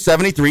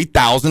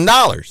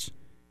 $173,000?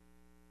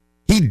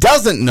 He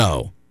doesn't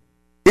know.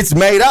 It's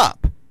made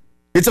up.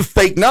 It's a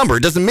fake number.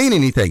 It doesn't mean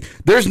anything.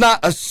 There's not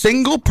a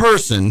single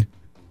person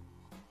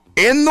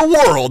in the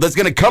world that's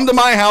going to come to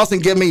my house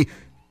and give me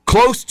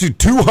close to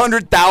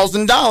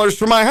 $200,000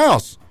 for my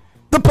house.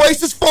 The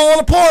place is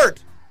falling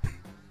apart.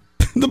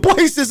 The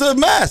place is a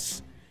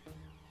mess.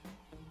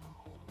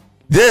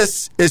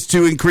 This is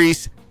to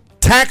increase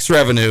tax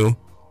revenue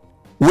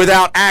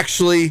without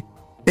actually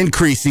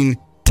increasing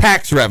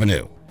tax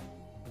revenue.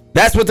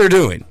 That's what they're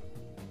doing.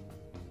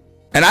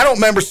 And I don't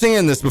remember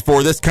seeing this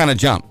before, this kind of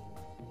jump.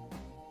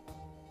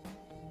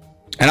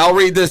 And I'll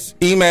read this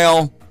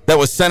email that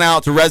was sent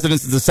out to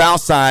residents of the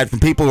South Side from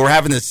people who were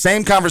having the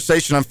same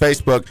conversation on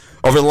Facebook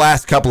over the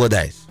last couple of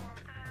days.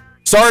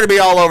 Sorry to be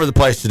all over the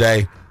place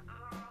today.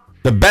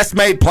 The best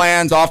made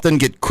plans often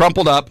get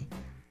crumpled up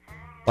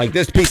like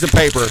this piece of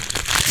paper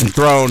and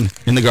thrown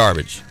in the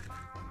garbage.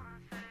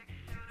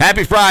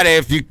 Happy Friday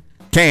if you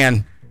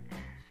can.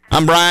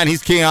 I'm Brian.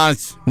 He's Keon.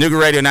 It's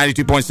Nuga Radio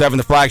 92.7,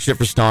 the flagship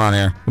for Stone on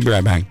Air. We'll be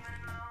right back.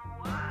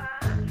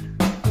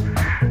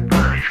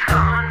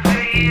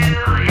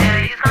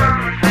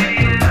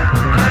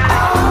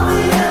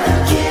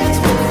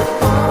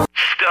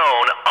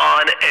 Stone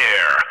on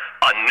Air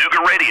on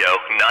Nuga Radio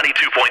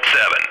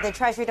 92.7. The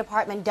Treasury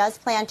Department does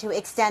plan to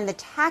extend the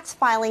tax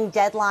filing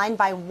deadline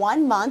by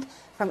 1 month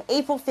from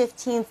April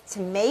 15th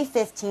to May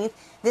 15th.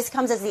 This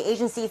comes as the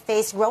agency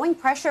faced growing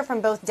pressure from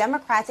both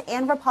Democrats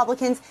and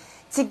Republicans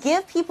to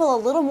give people a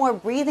little more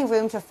breathing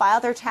room to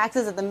file their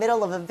taxes in the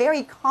middle of a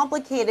very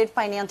complicated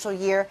financial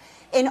year,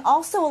 and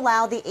also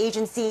allow the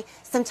agency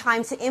some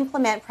time to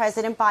implement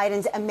President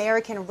Biden's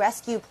American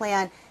Rescue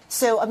Plan.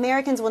 So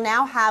Americans will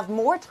now have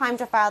more time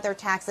to file their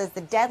taxes.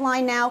 The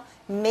deadline now,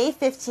 May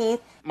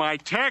 15th. My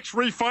tax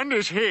refund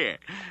is here.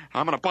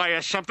 I'm going to buy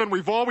us something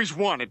we've always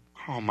wanted.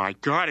 Oh, my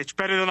God, it's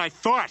better than I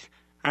thought.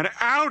 An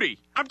Audi.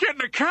 I'm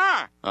getting a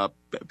car.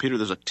 Peter,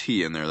 there's a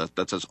T in there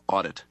that says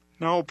audit.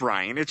 No,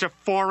 Brian, it's a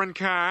foreign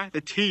car.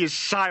 The T is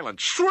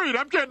silent. Sweet,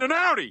 I'm getting an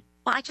Audi.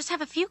 Well, I just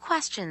have a few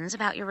questions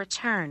about your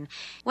return.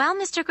 Well,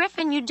 Mr.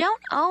 Griffin, you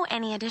don't owe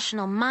any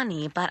additional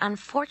money, but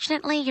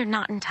unfortunately, you're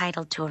not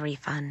entitled to a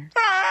refund.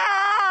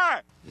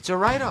 Ah! It's a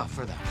write-off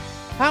for them.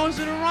 How is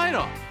it a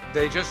write-off?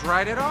 They just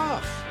write it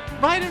off.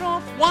 Write it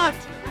off what?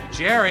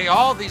 Jerry,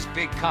 all these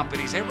big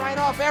companies, they write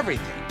off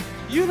everything.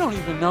 You don't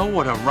even know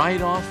what a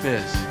write-off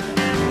is.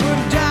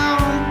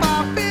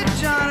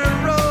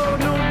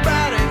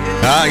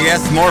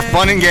 Yes, more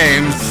fun and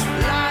games.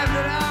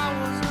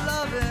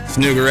 It's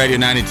Nuga Radio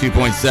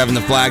 92.7,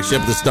 the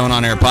flagship of the Stone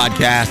on Air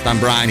podcast. I'm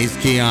Brian. He's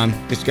Keon.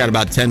 Just got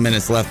about 10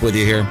 minutes left with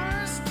you here.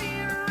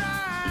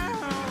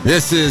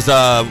 This is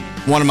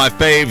one of my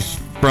faves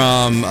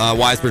from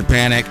Widespread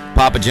Panic,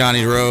 Papa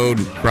Johnny's Road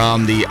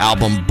from the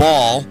album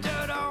Ball,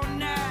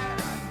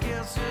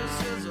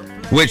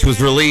 which was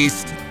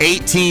released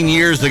 18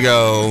 years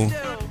ago,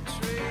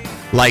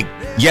 like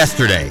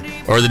yesterday,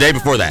 or the day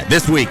before that,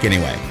 this week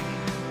anyway.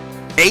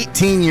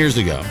 18 years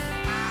ago.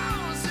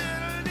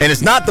 And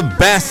it's not the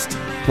best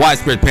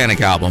Widespread Panic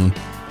album,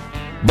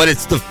 but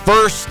it's the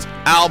first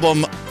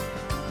album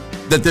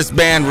that this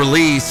band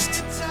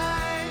released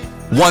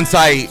once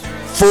I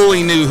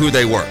fully knew who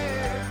they were.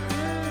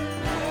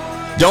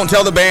 Don't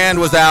Tell the Band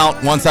was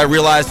out once I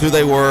realized who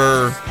they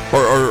were,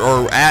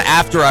 or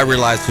after I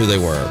realized who they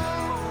were.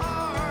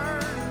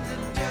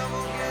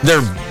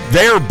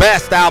 Their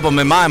best album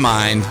in my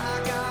mind,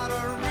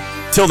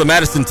 Till the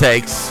Medicine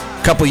Takes,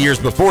 a couple years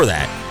before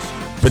that.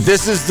 But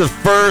this is the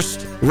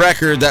first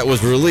record that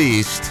was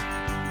released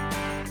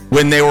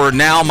when they were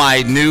now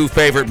my new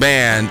favorite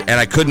band, and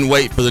I couldn't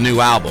wait for the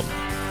new album.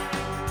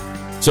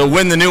 So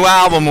when the new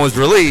album was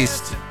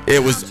released,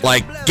 it was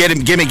like, gimme.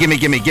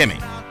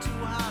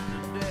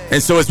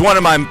 And so it's one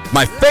of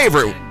my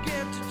favorite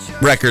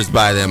records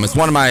by them. It's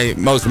one of my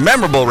most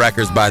memorable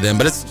records by them,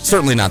 but it's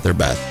certainly not their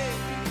best.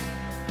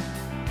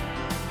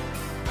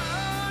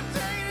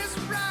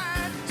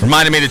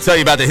 Reminded me to tell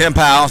you about the Hemp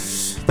House.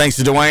 Thanks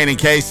to Dwayne and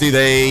Casey,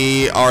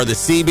 they are the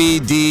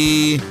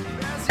CBD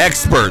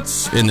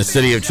experts in the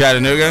city of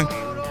Chattanooga.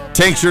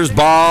 Tinctures,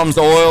 balms,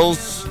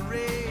 oils,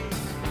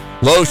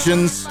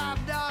 lotions,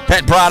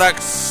 pet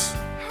products.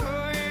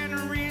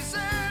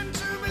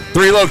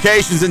 3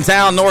 locations in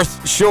town: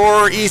 North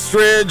Shore,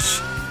 Eastridge,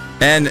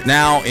 and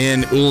now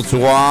in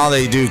Ooltewah.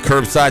 They do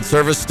curbside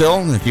service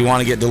still. If you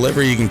want to get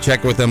delivery, you can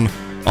check with them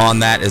on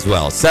that as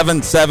well.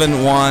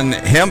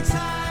 771-HEMP.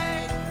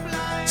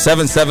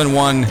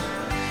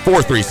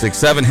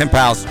 771-4367, Hemp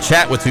House,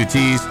 chat with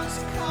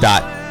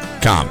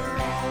 2Ts.com.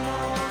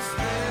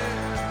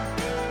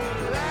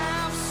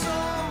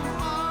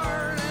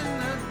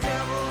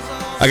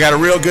 I got a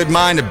real good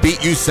mind to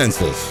beat you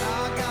senseless.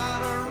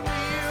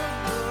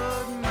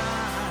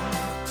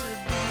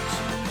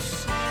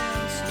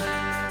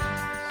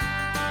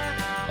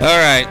 All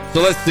right,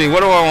 so let's see.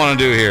 What do I want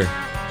to do here?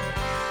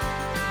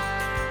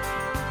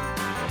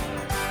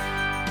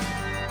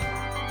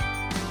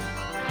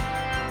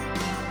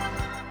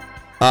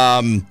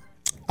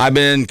 I've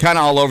been kind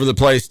of all over the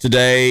place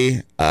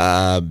today.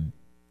 The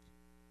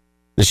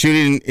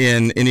shooting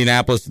in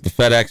Indianapolis at the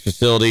FedEx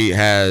facility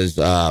has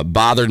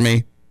bothered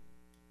me.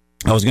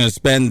 I was going to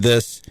spend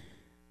this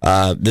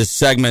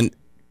segment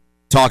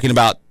talking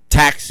about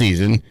tax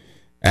season,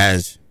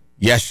 as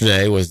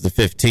yesterday was the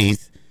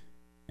 15th,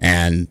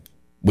 and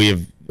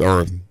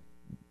whoever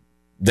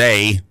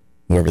they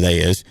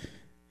is,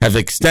 have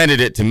extended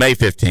it to May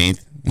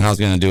 15th. And I was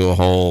going to do a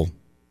whole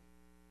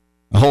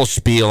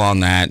spiel on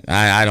that.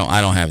 I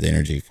don't have the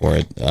energy for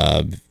it.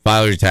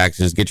 File your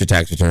taxes, get your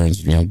tax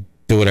returns,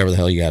 do whatever the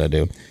hell you got to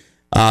do.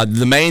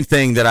 The main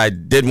thing that I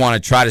did want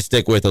to try to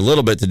stick with a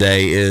little bit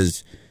today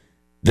is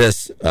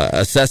this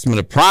assessment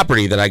of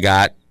property that I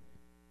got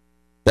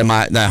that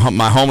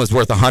my home is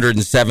worth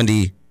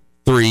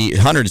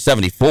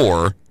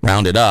 $174,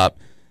 rounded up,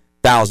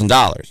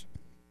 $1,000.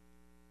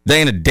 There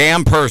ain't a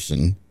damn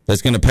person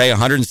that's going to pay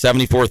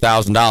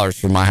 $174,000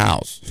 for my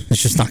house.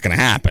 It's just not going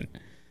to happen.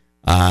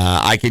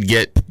 I could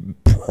get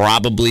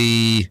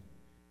probably,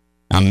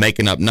 I'm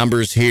making up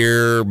numbers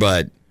here,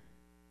 but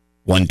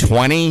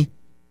 120.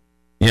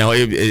 You know,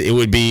 it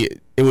would be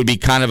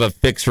kind of a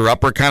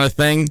fixer-upper kind of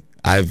thing.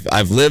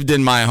 I've lived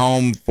in my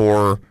home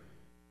for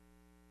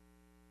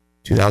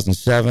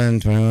 2007,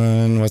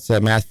 21, what's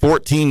that math?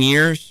 14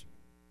 years.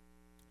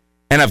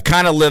 And I've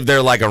kind of lived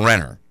there like a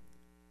renter.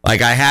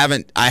 Like I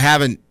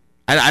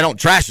don't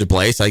trash the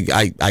place.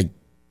 I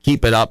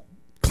keep it up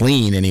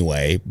clean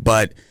anyway,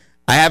 but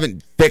I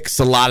haven't fixed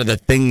a lot of the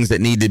things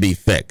that need to be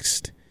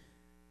fixed.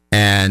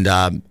 And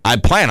I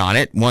plan on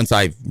it once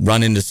I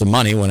run into some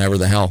money, whenever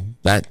the hell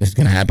that is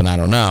going to happen, I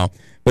don't know.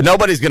 But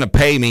nobody's going to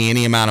pay me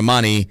any amount of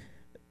money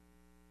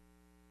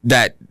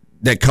that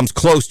comes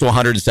close to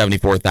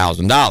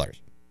 $174,000.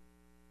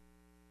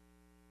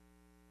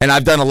 And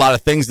I've done a lot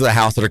of things to the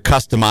house that are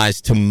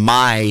customized to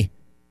my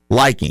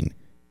liking.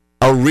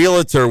 A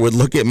realtor would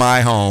look at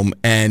my home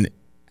and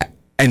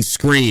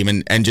scream,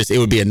 and just, it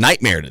would be a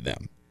nightmare to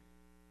them,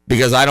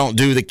 because I don't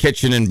do the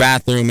kitchen and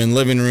bathroom and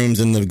living rooms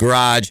and the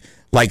garage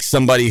like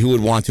somebody who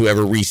would want to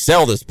ever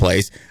resell this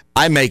place.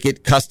 I make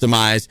it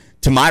customized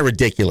to my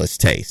ridiculous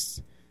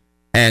tastes.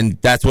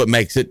 And that's what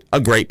makes it a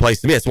great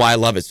place to be. That's why I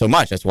love it so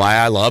much. That's why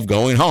I love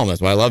going home.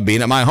 That's why I love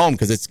being at my home,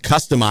 because it's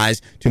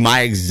customized to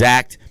my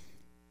exact,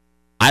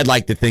 I'd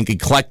like to think,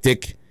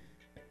 eclectic,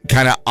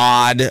 kind of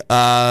odd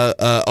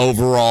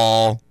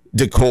overall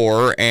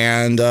decor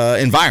and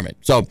environment.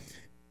 So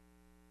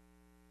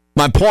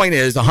my point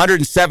is,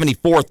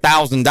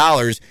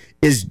 $174,000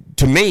 is,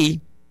 to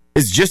me,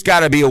 is just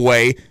got to be a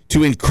way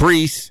to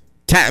increase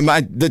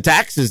the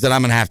taxes that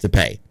I'm going to have to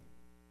pay.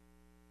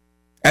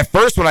 At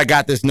first, when I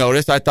got this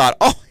notice, I thought,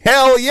 oh,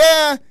 hell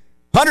yeah,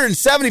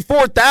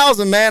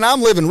 $174,000, man,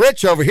 I'm living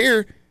rich over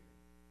here.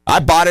 I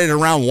bought it at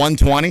around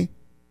 $120,000.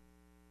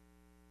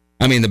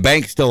 I mean, the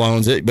bank still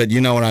owns it, but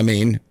you know what I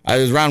mean. I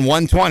was around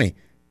 $120,000.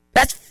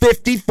 That's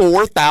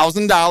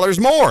 $54,000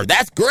 more.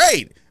 That's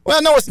great.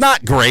 Well, no, it's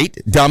not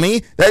great,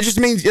 dummy. That just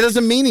means, it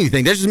doesn't mean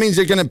anything. That just means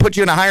they're going to put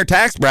you in a higher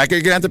tax bracket.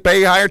 You're going to have to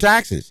pay higher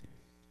taxes.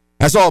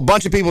 I saw a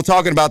bunch of people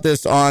talking about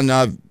this on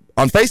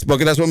Facebook,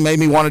 and that's what made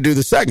me want to do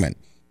the segment.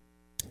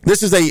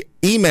 This is a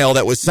email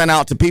that was sent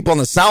out to people on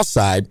the South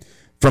Side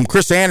from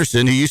Chris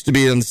Anderson, who used to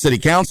be on the city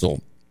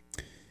council.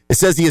 It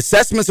says the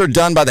assessments are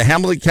done by the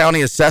Hamilton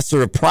County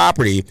Assessor of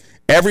Property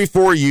every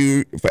 4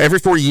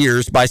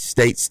 years by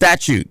state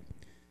statute.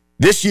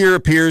 This year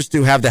appears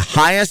to have the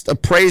highest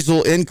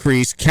appraisal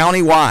increase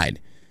countywide,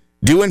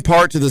 due in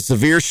part to the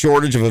severe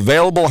shortage of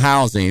available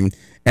housing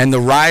and the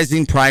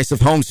rising price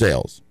of home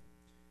sales.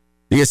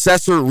 The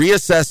assessor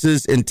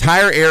reassesses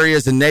entire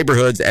areas and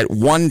neighborhoods at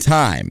one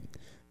time,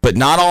 but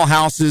not all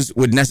houses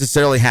would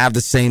necessarily have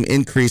the same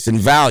increase in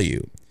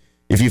value.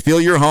 If you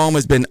feel your home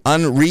has been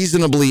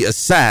unreasonably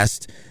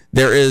assessed,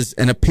 there is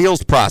an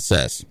appeals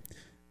process.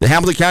 The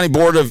Hamilton County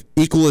Board of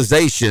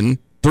Equalization,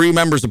 3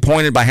 members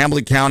appointed by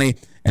Hamilton County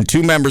and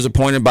 2 members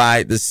appointed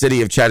by the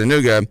city of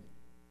Chattanooga,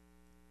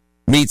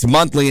 meets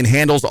monthly and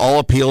handles all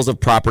appeals of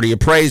property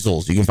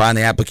appraisals. You can find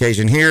the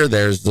application here.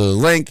 There's the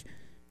link.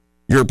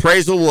 Your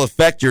appraisal will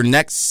affect your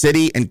next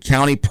city and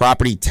county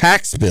property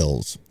tax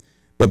bills.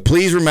 But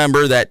please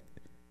remember that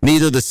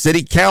neither the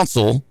city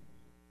council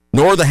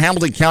nor the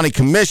Hamilton County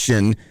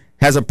Commission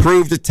has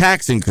approved a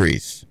tax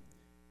increase.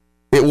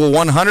 It will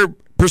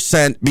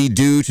 100% be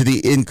due to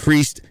the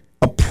increased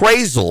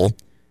appraisal,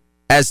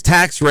 as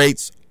tax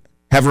rates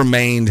have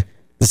remained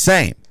the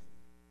same.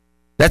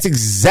 That's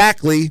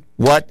exactly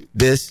what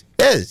this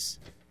is.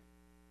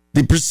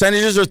 The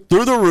percentages are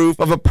through the roof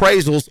of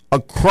appraisals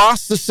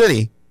across the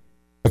city,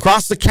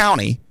 across the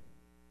county,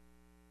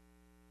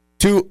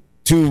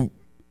 to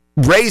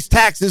raise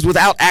taxes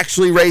without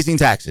actually raising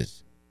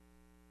taxes.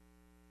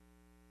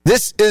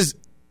 This is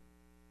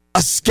a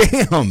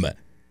scam.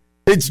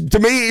 It's, to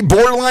me,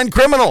 borderline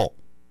criminal.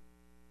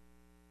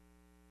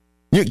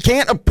 You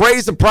can't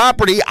appraise a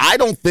property, I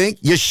don't think,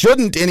 you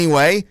shouldn't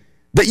anyway,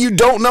 that you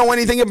don't know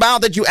anything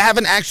about, that you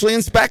haven't actually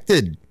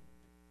inspected.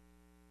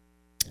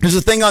 There's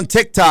a thing on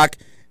TikTok,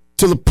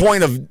 to the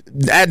point of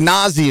ad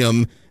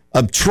nauseum,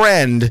 a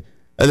trend,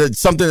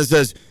 something that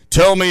says,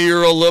 tell me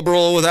you're a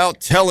liberal without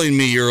telling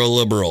me you're a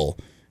liberal.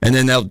 And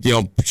then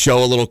they'll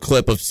show a little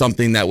clip of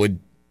something that would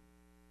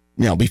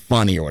be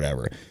funny or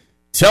whatever.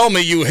 Tell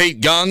me you hate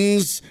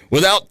guns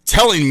without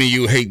telling me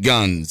you hate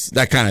guns.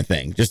 That kind of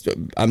thing. Just,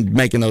 I'm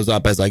making those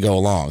up as I go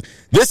along.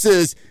 This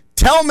is,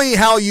 tell me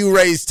how you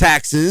raise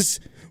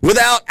taxes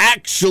without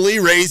actually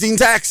raising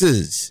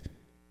taxes.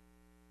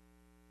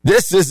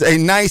 This is a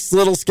nice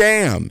little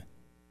scam.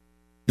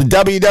 The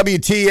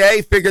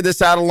WWTA figured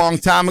this out a long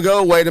time ago,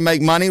 a way to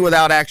make money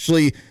without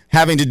actually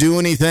having to do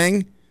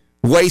anything.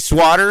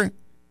 Wastewater.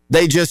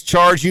 They just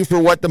charge you for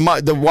what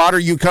the water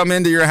you come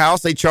into your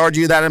house. They charge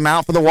you that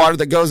amount for the water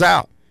that goes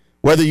out.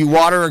 Whether you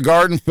water a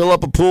garden, fill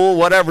up a pool,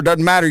 whatever,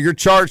 doesn't matter. You're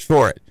charged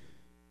for it.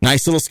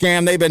 Nice little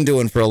scam they've been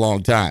doing for a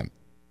long time.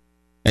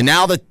 And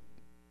now the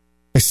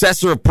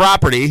assessor of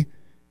property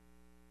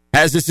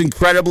has this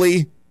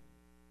incredibly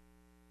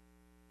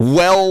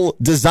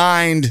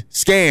well-designed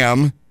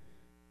scam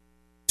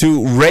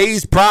to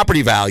raise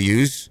property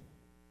values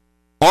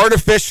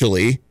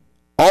artificially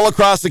all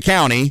across the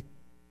county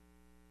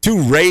to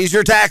raise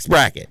your tax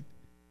bracket.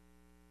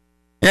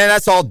 And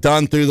that's all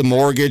done through the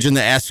mortgage and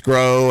the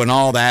escrow and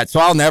all that. So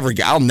I'll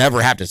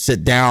never have to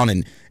sit down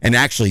and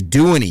actually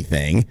do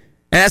anything.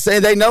 And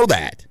they know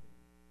that.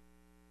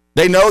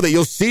 They know that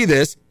you'll see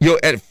this.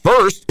 At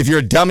first, if you're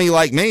a dummy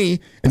like me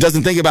and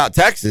doesn't think about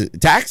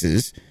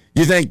taxes,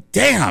 you think,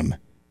 damn,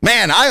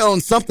 man, I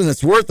own something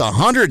that's worth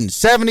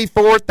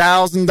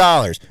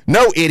 $174,000.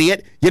 No,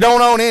 idiot. You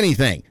don't own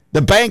anything.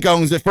 The bank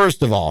owns it,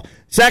 first of all.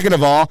 Second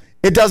of all,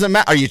 it doesn't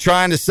matter. Are you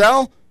trying to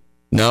sell?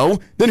 No.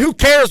 Then who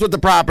cares what the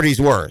property's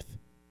worth?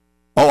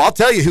 Oh, I'll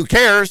tell you who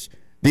cares.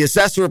 The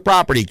assessor of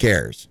property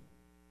cares.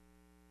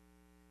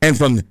 And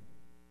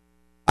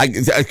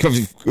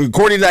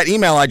according to that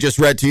email I just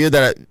read to you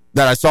that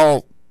I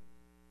saw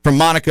from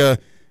Monica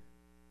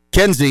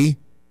Kinsey,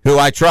 who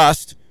I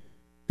trust,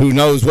 who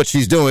knows what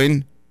she's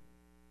doing,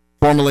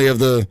 formerly of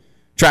the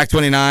Track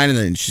 29, and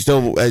then she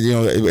still,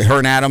 her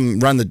and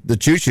Adam run the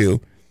choo-choo.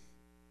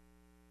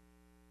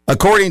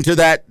 According to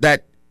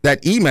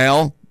that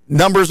email,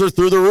 numbers are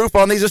through the roof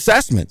on these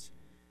assessments.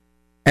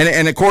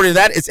 And according to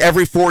that, it's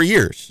every 4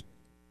 years.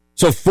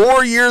 So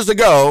 4 years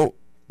ago,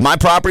 my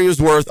property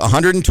was worth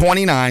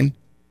 $129,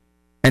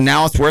 and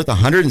now it's worth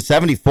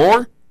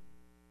 $174.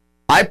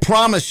 I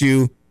promise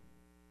you,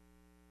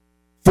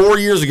 4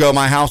 years ago,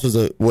 my house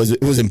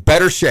was in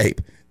better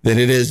shape than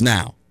it is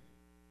now.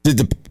 Did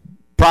the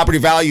property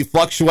value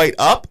fluctuate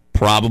up?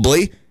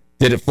 Probably.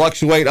 Did it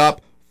fluctuate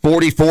up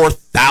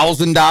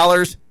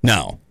 $44,000?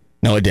 No,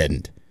 it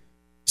didn't.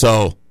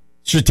 So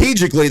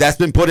strategically, that's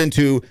been put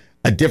into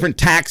a different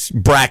tax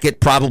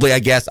bracket, probably, I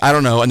guess. I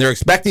don't know. And they're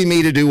expecting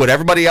me to do what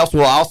everybody else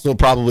will also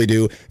probably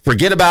do.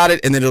 Forget about it,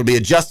 and then it'll be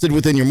adjusted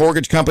within your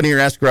mortgage company or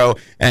escrow,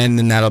 and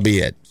then that'll be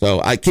it.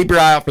 So keep your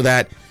eye out for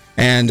that.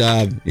 And,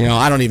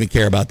 I don't even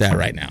care about that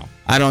right now.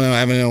 I don't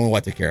know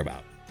what to care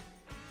about.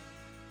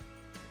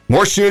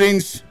 More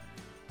shootings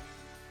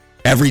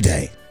every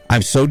day.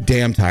 I'm so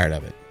damn tired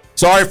of it.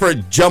 Sorry for a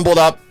jumbled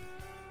up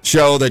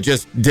show that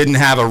just didn't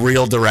have a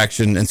real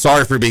direction, and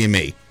sorry for being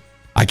me.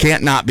 I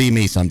can't not be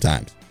me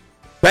sometimes.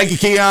 Thank you,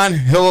 Keon.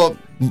 He'll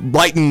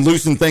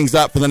loosen things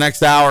up for the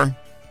next hour. And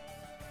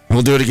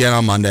we'll do it again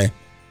on Monday.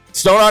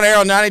 Stone on Air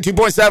on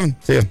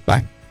 92.7. See you.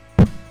 Bye.